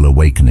spiritual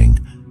awakening,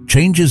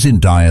 changes in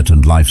diet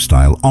and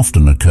lifestyle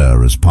often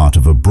occur as part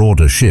of a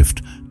broader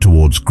shift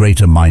towards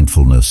greater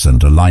mindfulness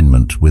and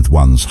alignment with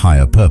one's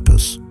higher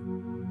purpose.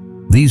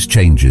 These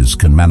changes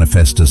can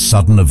manifest as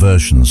sudden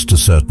aversions to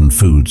certain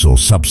foods or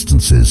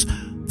substances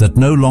that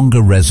no longer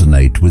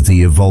resonate with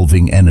the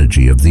evolving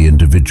energy of the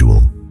individual.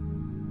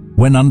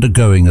 When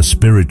undergoing a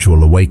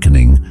spiritual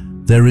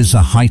awakening, there is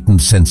a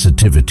heightened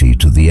sensitivity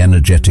to the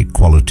energetic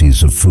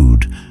qualities of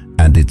food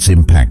and its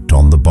impact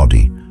on the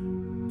body.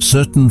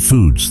 Certain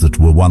foods that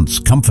were once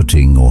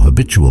comforting or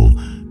habitual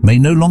may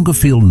no longer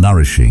feel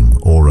nourishing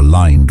or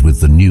aligned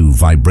with the new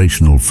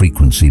vibrational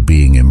frequency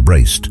being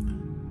embraced.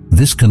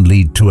 This can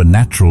lead to a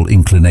natural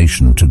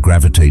inclination to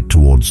gravitate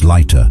towards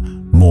lighter,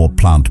 more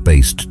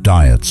plant-based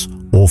diets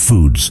or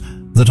foods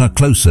that are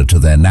closer to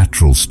their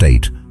natural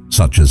state,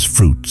 such as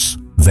fruits,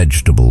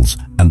 vegetables,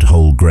 and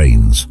whole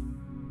grains.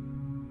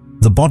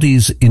 The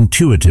body's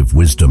intuitive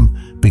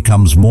wisdom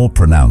becomes more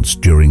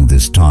pronounced during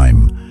this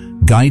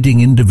time,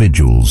 guiding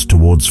individuals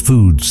towards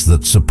foods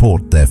that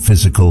support their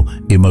physical,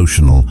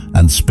 emotional,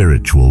 and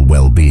spiritual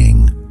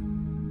well-being.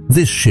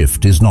 This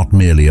shift is not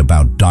merely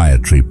about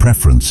dietary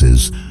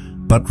preferences,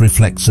 but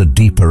reflects a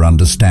deeper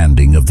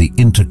understanding of the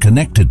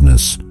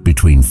interconnectedness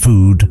between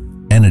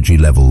food, energy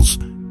levels,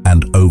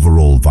 and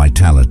overall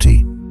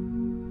vitality.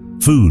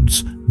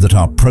 Foods that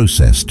are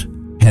processed,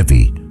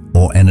 heavy,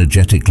 or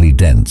energetically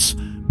dense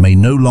may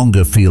no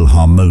longer feel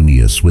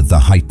harmonious with the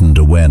heightened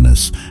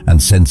awareness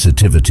and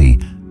sensitivity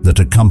that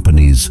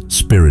accompanies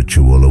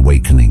spiritual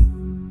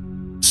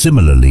awakening.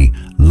 Similarly,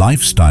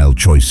 lifestyle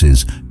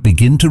choices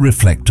begin to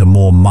reflect a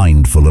more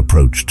mindful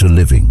approach to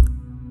living.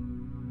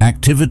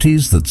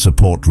 Activities that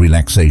support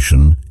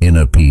relaxation,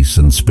 inner peace,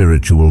 and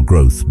spiritual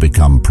growth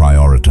become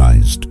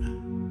prioritized.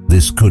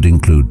 This could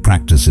include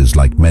practices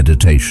like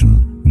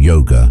meditation,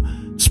 yoga,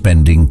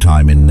 spending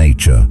time in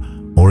nature,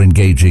 or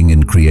engaging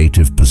in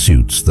creative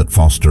pursuits that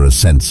foster a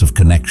sense of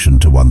connection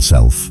to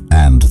oneself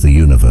and the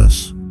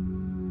universe.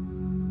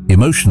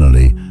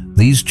 Emotionally,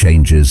 these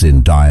changes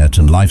in diet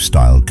and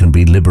lifestyle can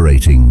be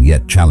liberating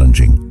yet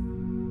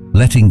challenging.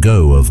 Letting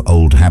go of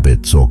old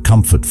habits or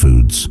comfort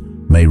foods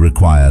may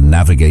require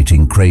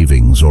navigating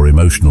cravings or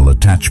emotional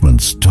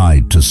attachments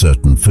tied to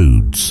certain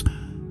foods.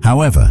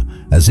 However,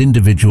 as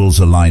individuals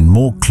align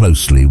more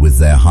closely with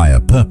their higher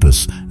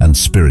purpose and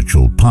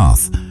spiritual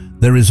path,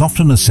 there is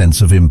often a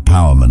sense of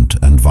empowerment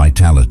and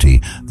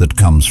vitality that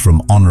comes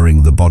from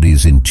honoring the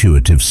body's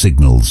intuitive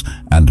signals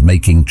and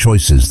making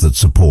choices that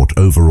support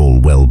overall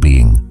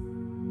well-being.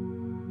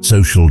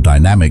 Social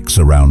dynamics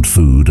around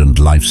food and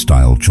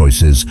lifestyle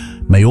choices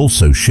may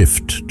also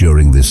shift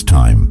during this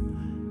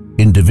time.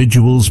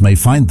 Individuals may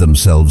find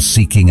themselves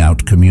seeking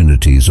out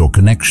communities or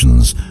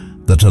connections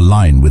that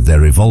align with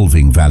their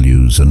evolving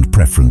values and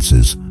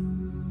preferences.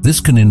 This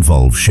can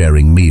involve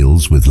sharing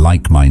meals with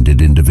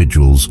like-minded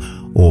individuals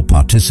or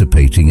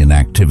participating in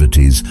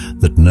activities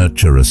that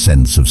nurture a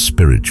sense of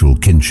spiritual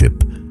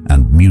kinship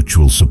and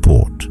mutual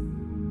support.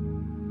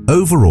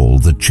 Overall,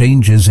 the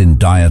changes in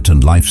diet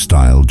and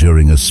lifestyle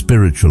during a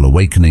spiritual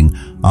awakening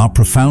are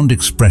profound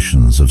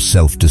expressions of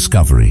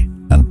self-discovery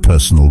and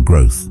personal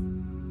growth.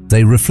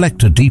 They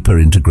reflect a deeper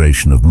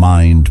integration of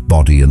mind,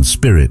 body, and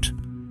spirit,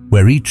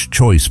 where each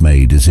choice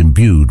made is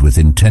imbued with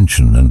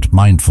intention and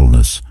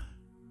mindfulness.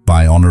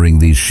 By honoring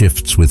these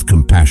shifts with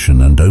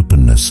compassion and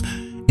openness,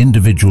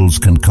 individuals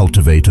can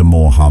cultivate a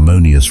more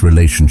harmonious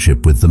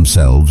relationship with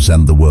themselves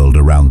and the world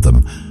around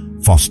them,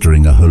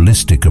 fostering a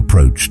holistic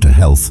approach to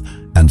health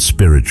and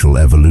spiritual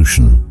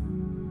evolution.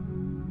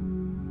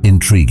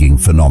 Intriguing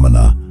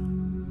phenomena.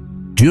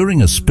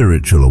 During a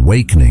spiritual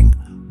awakening,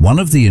 one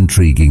of the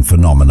intriguing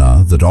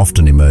phenomena that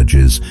often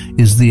emerges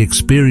is the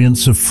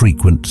experience of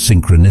frequent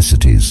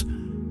synchronicities.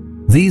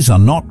 These are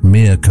not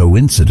mere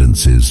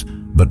coincidences,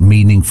 but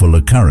meaningful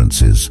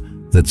occurrences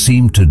that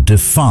seem to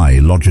defy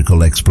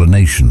logical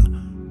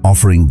explanation,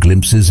 offering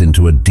glimpses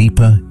into a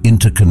deeper,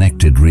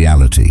 interconnected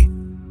reality.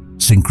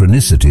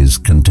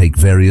 Synchronicities can take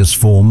various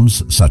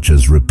forms, such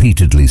as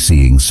repeatedly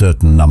seeing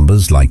certain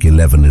numbers like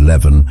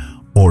 1111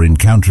 or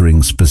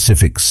encountering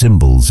specific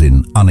symbols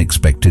in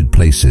unexpected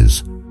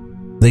places.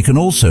 They can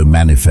also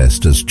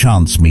manifest as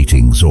chance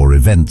meetings or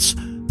events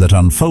that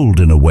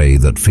unfold in a way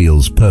that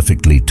feels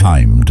perfectly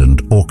timed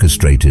and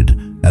orchestrated,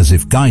 as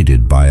if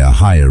guided by a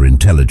higher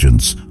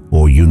intelligence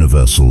or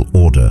universal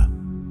order.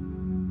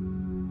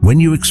 When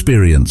you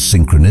experience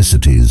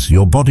synchronicities,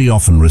 your body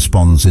often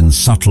responds in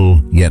subtle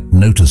yet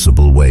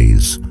noticeable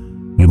ways.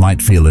 You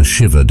might feel a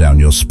shiver down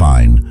your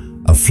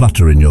spine, a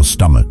flutter in your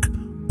stomach,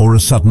 or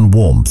a sudden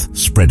warmth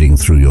spreading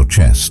through your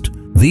chest.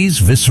 These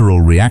visceral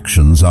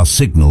reactions are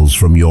signals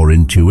from your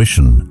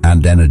intuition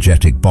and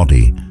energetic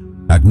body,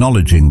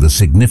 acknowledging the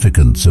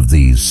significance of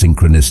these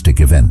synchronistic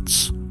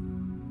events.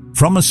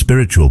 From a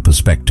spiritual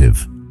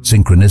perspective,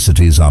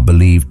 synchronicities are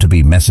believed to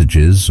be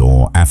messages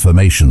or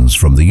affirmations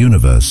from the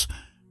universe,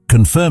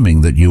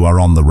 confirming that you are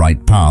on the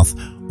right path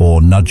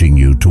or nudging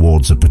you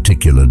towards a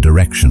particular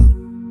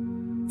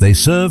direction. They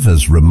serve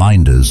as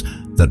reminders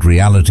that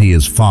reality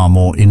is far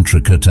more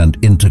intricate and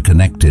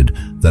interconnected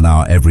than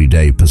our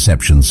everyday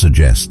perception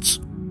suggests.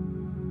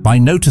 By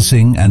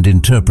noticing and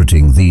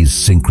interpreting these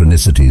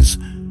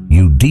synchronicities,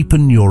 you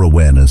deepen your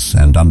awareness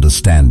and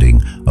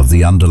understanding of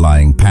the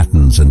underlying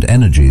patterns and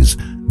energies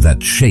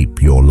that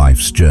shape your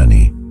life's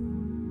journey.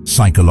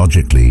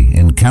 Psychologically,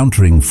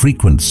 encountering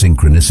frequent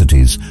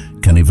synchronicities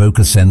can evoke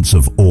a sense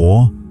of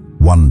awe,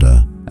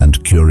 wonder,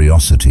 and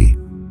curiosity.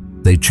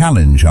 They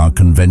challenge our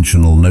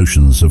conventional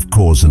notions of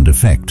cause and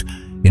effect,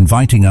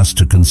 inviting us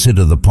to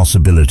consider the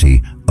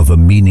possibility of a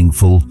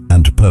meaningful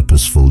and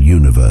purposeful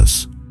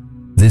universe.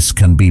 This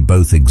can be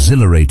both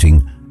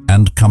exhilarating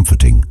and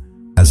comforting,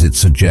 as it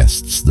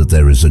suggests that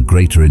there is a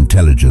greater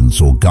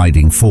intelligence or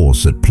guiding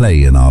force at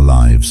play in our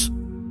lives.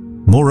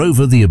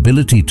 Moreover, the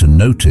ability to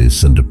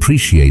notice and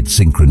appreciate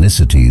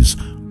synchronicities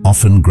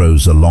often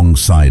grows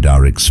alongside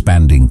our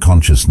expanding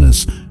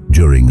consciousness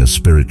during a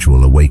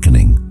spiritual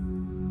awakening.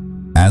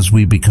 As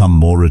we become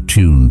more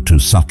attuned to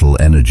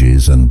subtle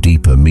energies and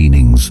deeper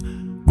meanings,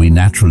 we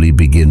naturally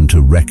begin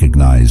to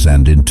recognize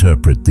and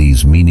interpret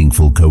these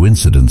meaningful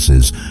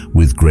coincidences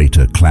with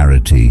greater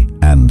clarity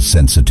and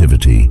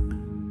sensitivity.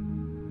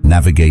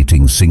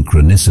 Navigating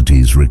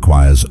synchronicities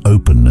requires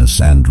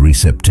openness and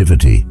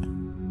receptivity.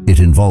 It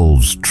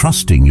involves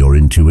trusting your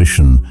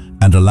intuition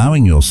and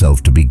allowing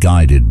yourself to be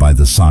guided by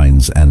the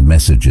signs and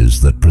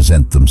messages that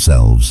present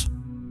themselves.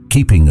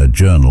 Keeping a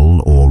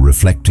journal or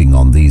reflecting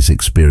on these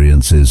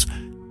experiences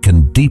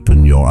can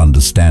deepen your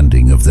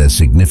understanding of their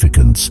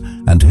significance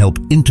and help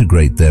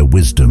integrate their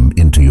wisdom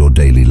into your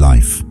daily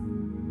life.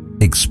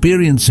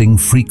 Experiencing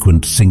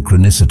frequent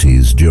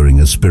synchronicities during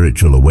a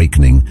spiritual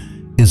awakening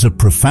is a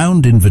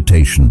profound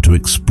invitation to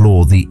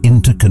explore the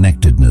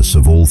interconnectedness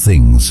of all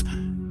things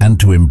and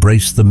to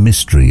embrace the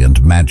mystery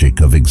and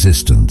magic of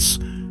existence.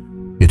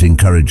 It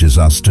encourages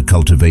us to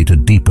cultivate a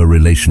deeper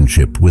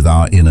relationship with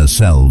our inner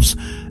selves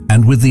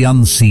and with the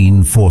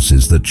unseen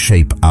forces that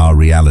shape our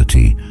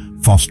reality,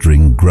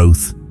 fostering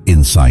growth,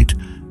 insight,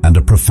 and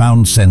a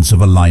profound sense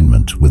of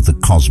alignment with the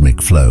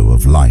cosmic flow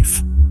of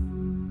life.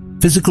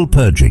 Physical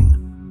purging.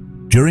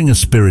 During a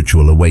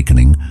spiritual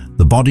awakening,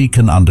 the body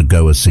can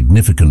undergo a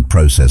significant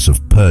process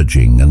of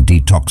purging and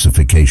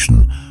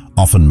detoxification,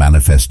 often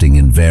manifesting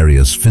in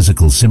various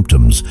physical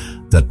symptoms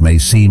that may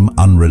seem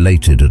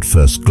unrelated at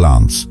first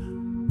glance.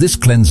 This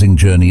cleansing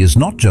journey is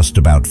not just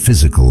about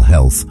physical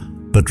health,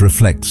 but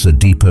reflects a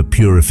deeper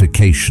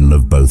purification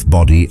of both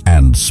body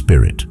and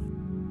spirit.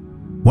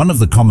 One of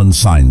the common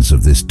signs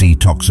of this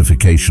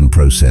detoxification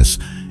process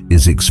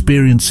is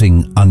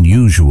experiencing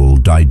unusual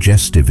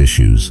digestive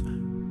issues.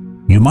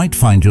 You might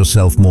find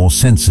yourself more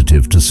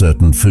sensitive to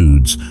certain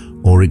foods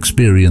or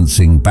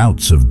experiencing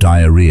bouts of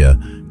diarrhea,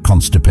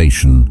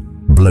 constipation,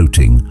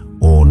 bloating,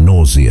 or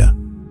nausea.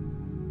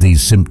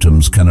 These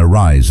symptoms can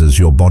arise as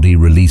your body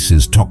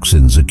releases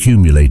toxins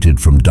accumulated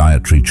from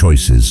dietary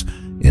choices,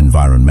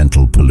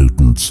 environmental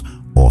pollutants,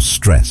 or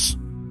stress.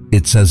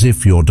 It's as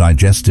if your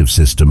digestive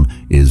system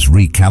is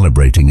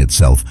recalibrating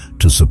itself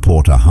to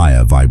support a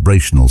higher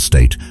vibrational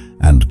state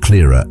and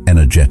clearer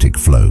energetic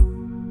flow.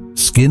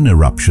 Skin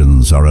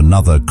eruptions are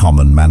another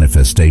common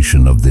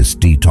manifestation of this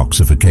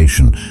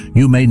detoxification.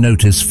 You may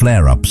notice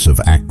flare-ups of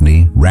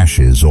acne,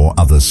 rashes, or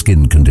other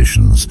skin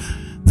conditions.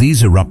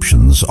 These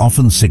eruptions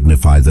often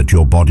signify that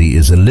your body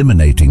is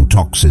eliminating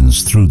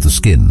toxins through the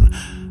skin,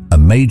 a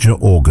major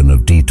organ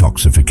of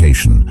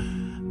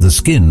detoxification. The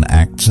skin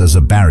acts as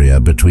a barrier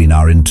between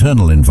our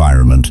internal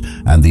environment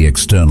and the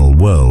external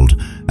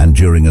world, and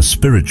during a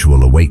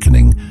spiritual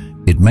awakening,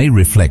 it may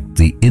reflect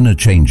the inner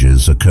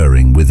changes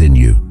occurring within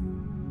you.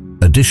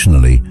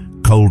 Additionally,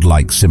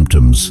 cold-like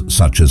symptoms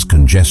such as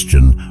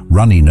congestion,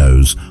 runny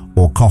nose,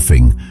 or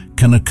coughing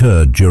can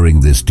occur during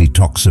this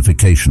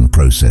detoxification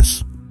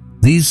process.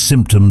 These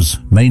symptoms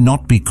may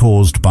not be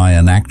caused by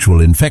an actual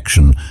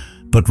infection,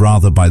 but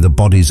rather by the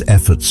body's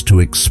efforts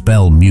to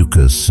expel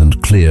mucus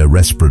and clear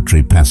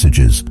respiratory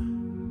passages.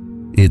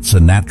 It's a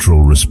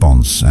natural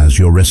response as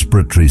your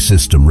respiratory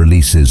system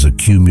releases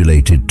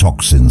accumulated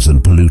toxins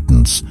and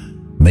pollutants,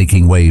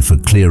 making way for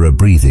clearer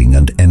breathing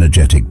and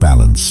energetic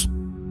balance.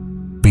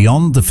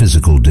 Beyond the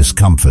physical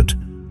discomfort,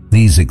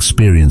 these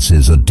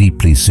experiences are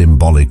deeply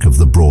symbolic of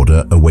the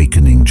broader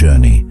awakening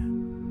journey.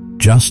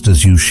 Just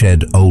as you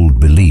shed old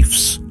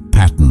beliefs,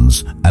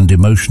 patterns, and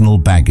emotional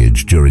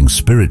baggage during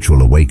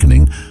spiritual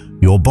awakening,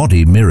 your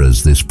body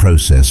mirrors this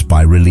process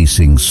by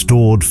releasing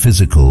stored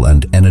physical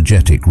and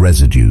energetic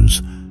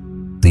residues.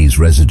 These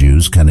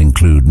residues can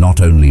include not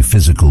only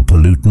physical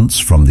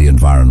pollutants from the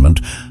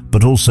environment,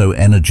 but also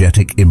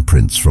energetic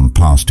imprints from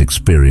past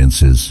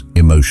experiences,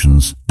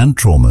 emotions, and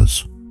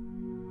traumas.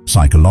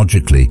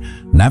 Psychologically,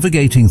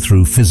 navigating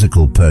through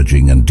physical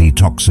purging and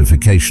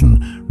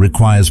detoxification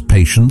requires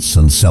patience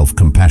and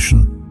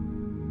self-compassion.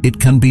 It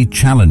can be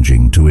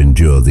challenging to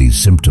endure these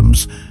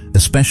symptoms,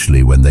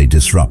 especially when they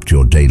disrupt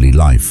your daily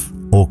life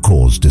or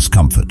cause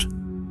discomfort.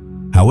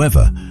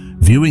 However,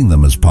 viewing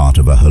them as part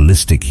of a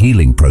holistic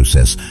healing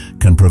process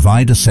can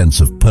provide a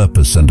sense of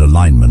purpose and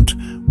alignment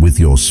with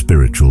your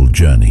spiritual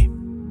journey.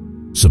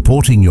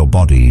 Supporting your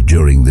body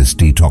during this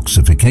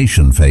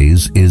detoxification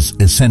phase is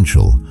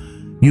essential.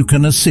 You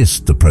can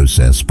assist the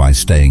process by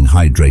staying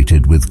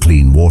hydrated with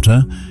clean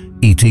water,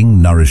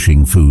 eating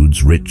nourishing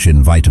foods rich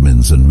in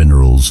vitamins and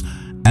minerals,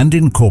 and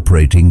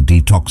incorporating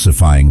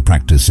detoxifying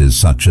practices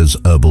such as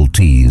herbal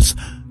teas,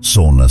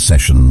 sauna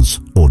sessions,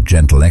 or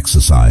gentle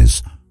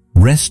exercise.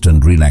 Rest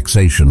and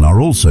relaxation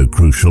are also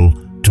crucial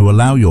to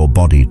allow your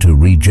body to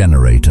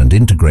regenerate and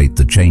integrate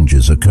the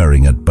changes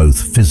occurring at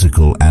both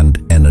physical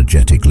and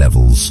energetic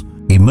levels.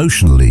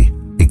 Emotionally,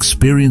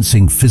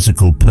 experiencing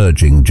physical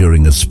purging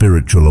during a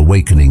spiritual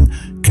awakening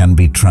can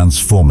be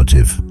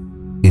transformative.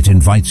 It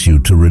invites you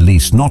to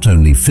release not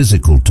only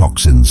physical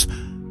toxins,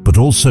 but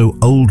also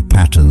old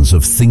patterns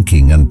of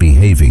thinking and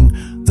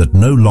behaving that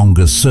no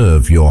longer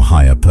serve your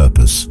higher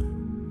purpose.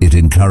 It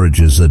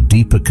encourages a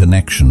deeper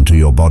connection to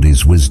your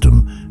body's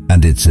wisdom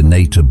and its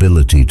innate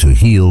ability to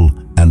heal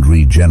and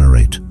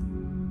regenerate.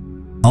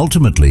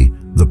 Ultimately,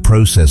 the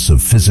process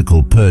of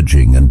physical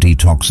purging and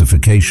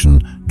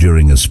detoxification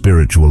during a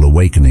spiritual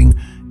awakening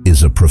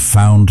is a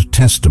profound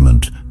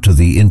testament to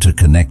the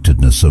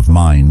interconnectedness of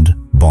mind,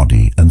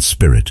 body, and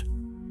spirit.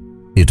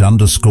 It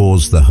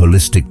underscores the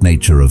holistic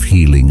nature of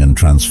healing and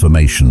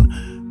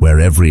transformation, where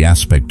every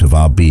aspect of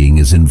our being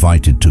is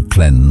invited to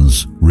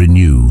cleanse,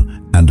 renew,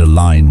 and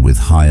align with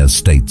higher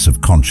states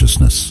of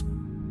consciousness.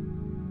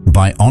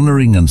 By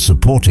honoring and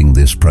supporting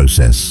this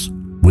process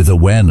with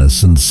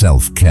awareness and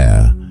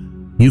self-care,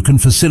 you can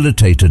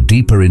facilitate a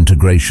deeper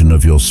integration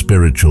of your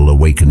spiritual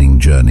awakening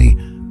journey,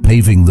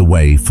 paving the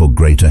way for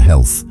greater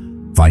health,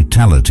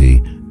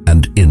 vitality,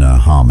 and inner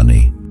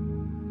harmony.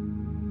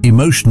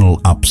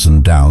 Emotional ups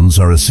and downs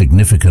are a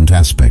significant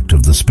aspect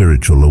of the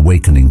spiritual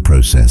awakening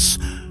process,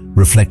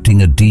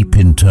 reflecting a deep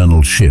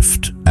internal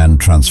shift and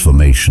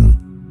transformation.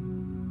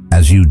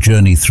 As you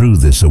journey through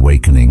this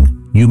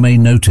awakening, you may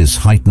notice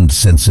heightened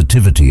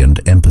sensitivity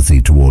and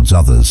empathy towards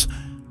others,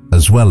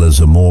 as well as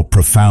a more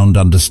profound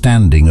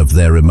understanding of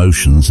their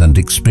emotions and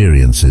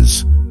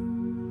experiences.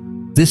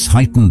 This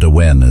heightened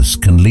awareness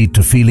can lead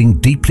to feeling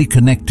deeply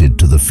connected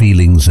to the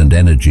feelings and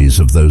energies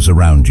of those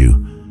around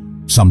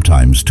you,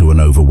 sometimes to an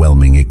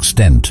overwhelming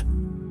extent.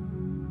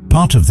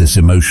 Part of this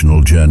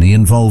emotional journey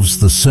involves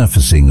the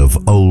surfacing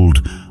of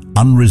old,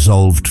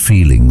 unresolved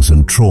feelings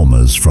and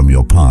traumas from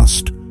your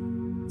past.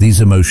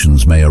 These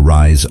emotions may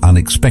arise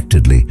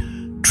unexpectedly,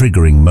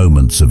 triggering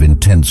moments of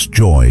intense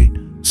joy,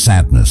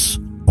 sadness,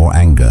 or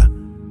anger.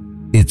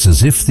 It's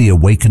as if the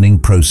awakening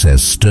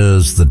process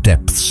stirs the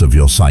depths of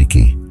your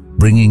psyche,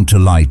 bringing to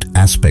light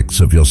aspects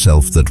of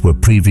yourself that were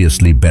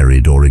previously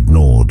buried or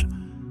ignored.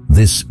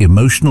 This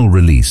emotional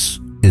release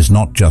is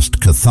not just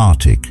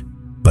cathartic,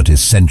 but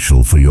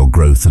essential for your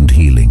growth and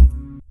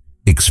healing.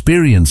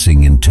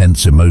 Experiencing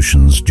intense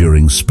emotions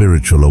during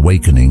spiritual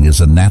awakening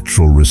is a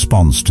natural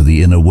response to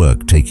the inner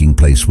work taking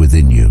place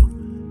within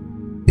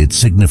you. It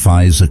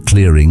signifies a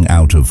clearing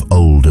out of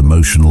old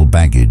emotional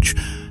baggage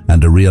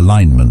and a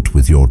realignment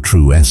with your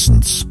true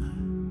essence.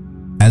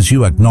 As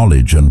you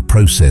acknowledge and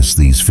process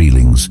these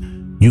feelings,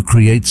 you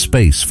create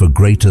space for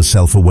greater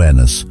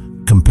self-awareness,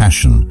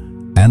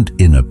 compassion, and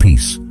inner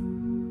peace.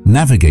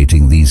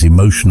 Navigating these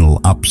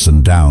emotional ups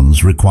and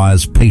downs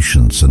requires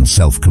patience and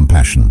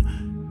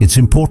self-compassion. It's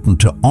important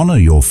to honor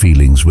your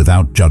feelings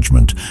without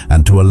judgment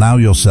and to allow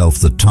yourself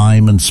the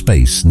time and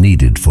space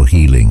needed for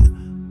healing.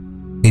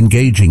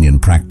 Engaging in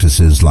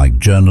practices like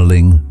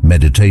journaling,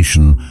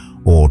 meditation,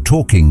 or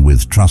talking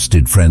with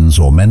trusted friends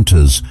or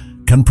mentors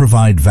can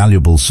provide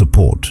valuable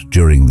support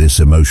during this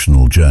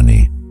emotional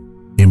journey.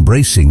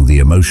 Embracing the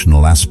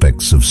emotional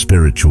aspects of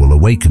spiritual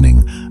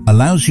awakening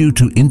allows you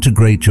to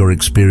integrate your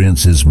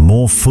experiences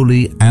more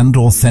fully and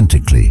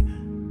authentically.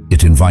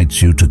 It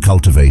invites you to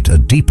cultivate a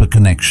deeper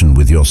connection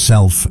with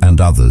yourself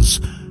and others,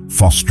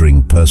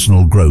 fostering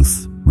personal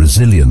growth,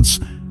 resilience,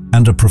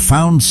 and a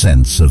profound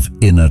sense of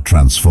inner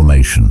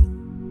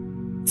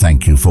transformation.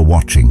 Thank you for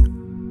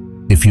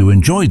watching. If you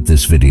enjoyed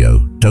this video,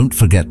 don't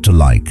forget to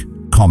like,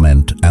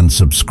 comment, and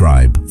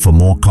subscribe for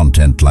more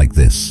content like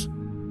this.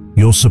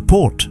 Your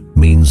support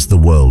means the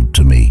world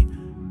to me.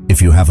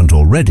 If you haven't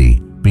already,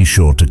 be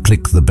sure to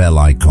click the bell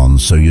icon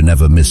so you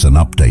never miss an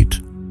update.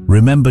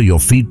 Remember, your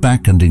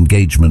feedback and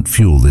engagement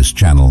fuel this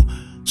channel,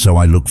 so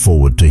I look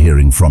forward to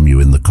hearing from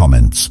you in the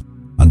comments.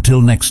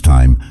 Until next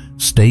time,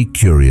 stay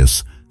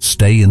curious,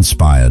 stay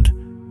inspired,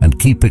 and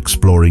keep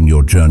exploring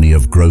your journey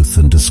of growth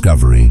and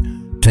discovery.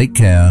 Take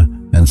care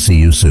and see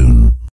you soon.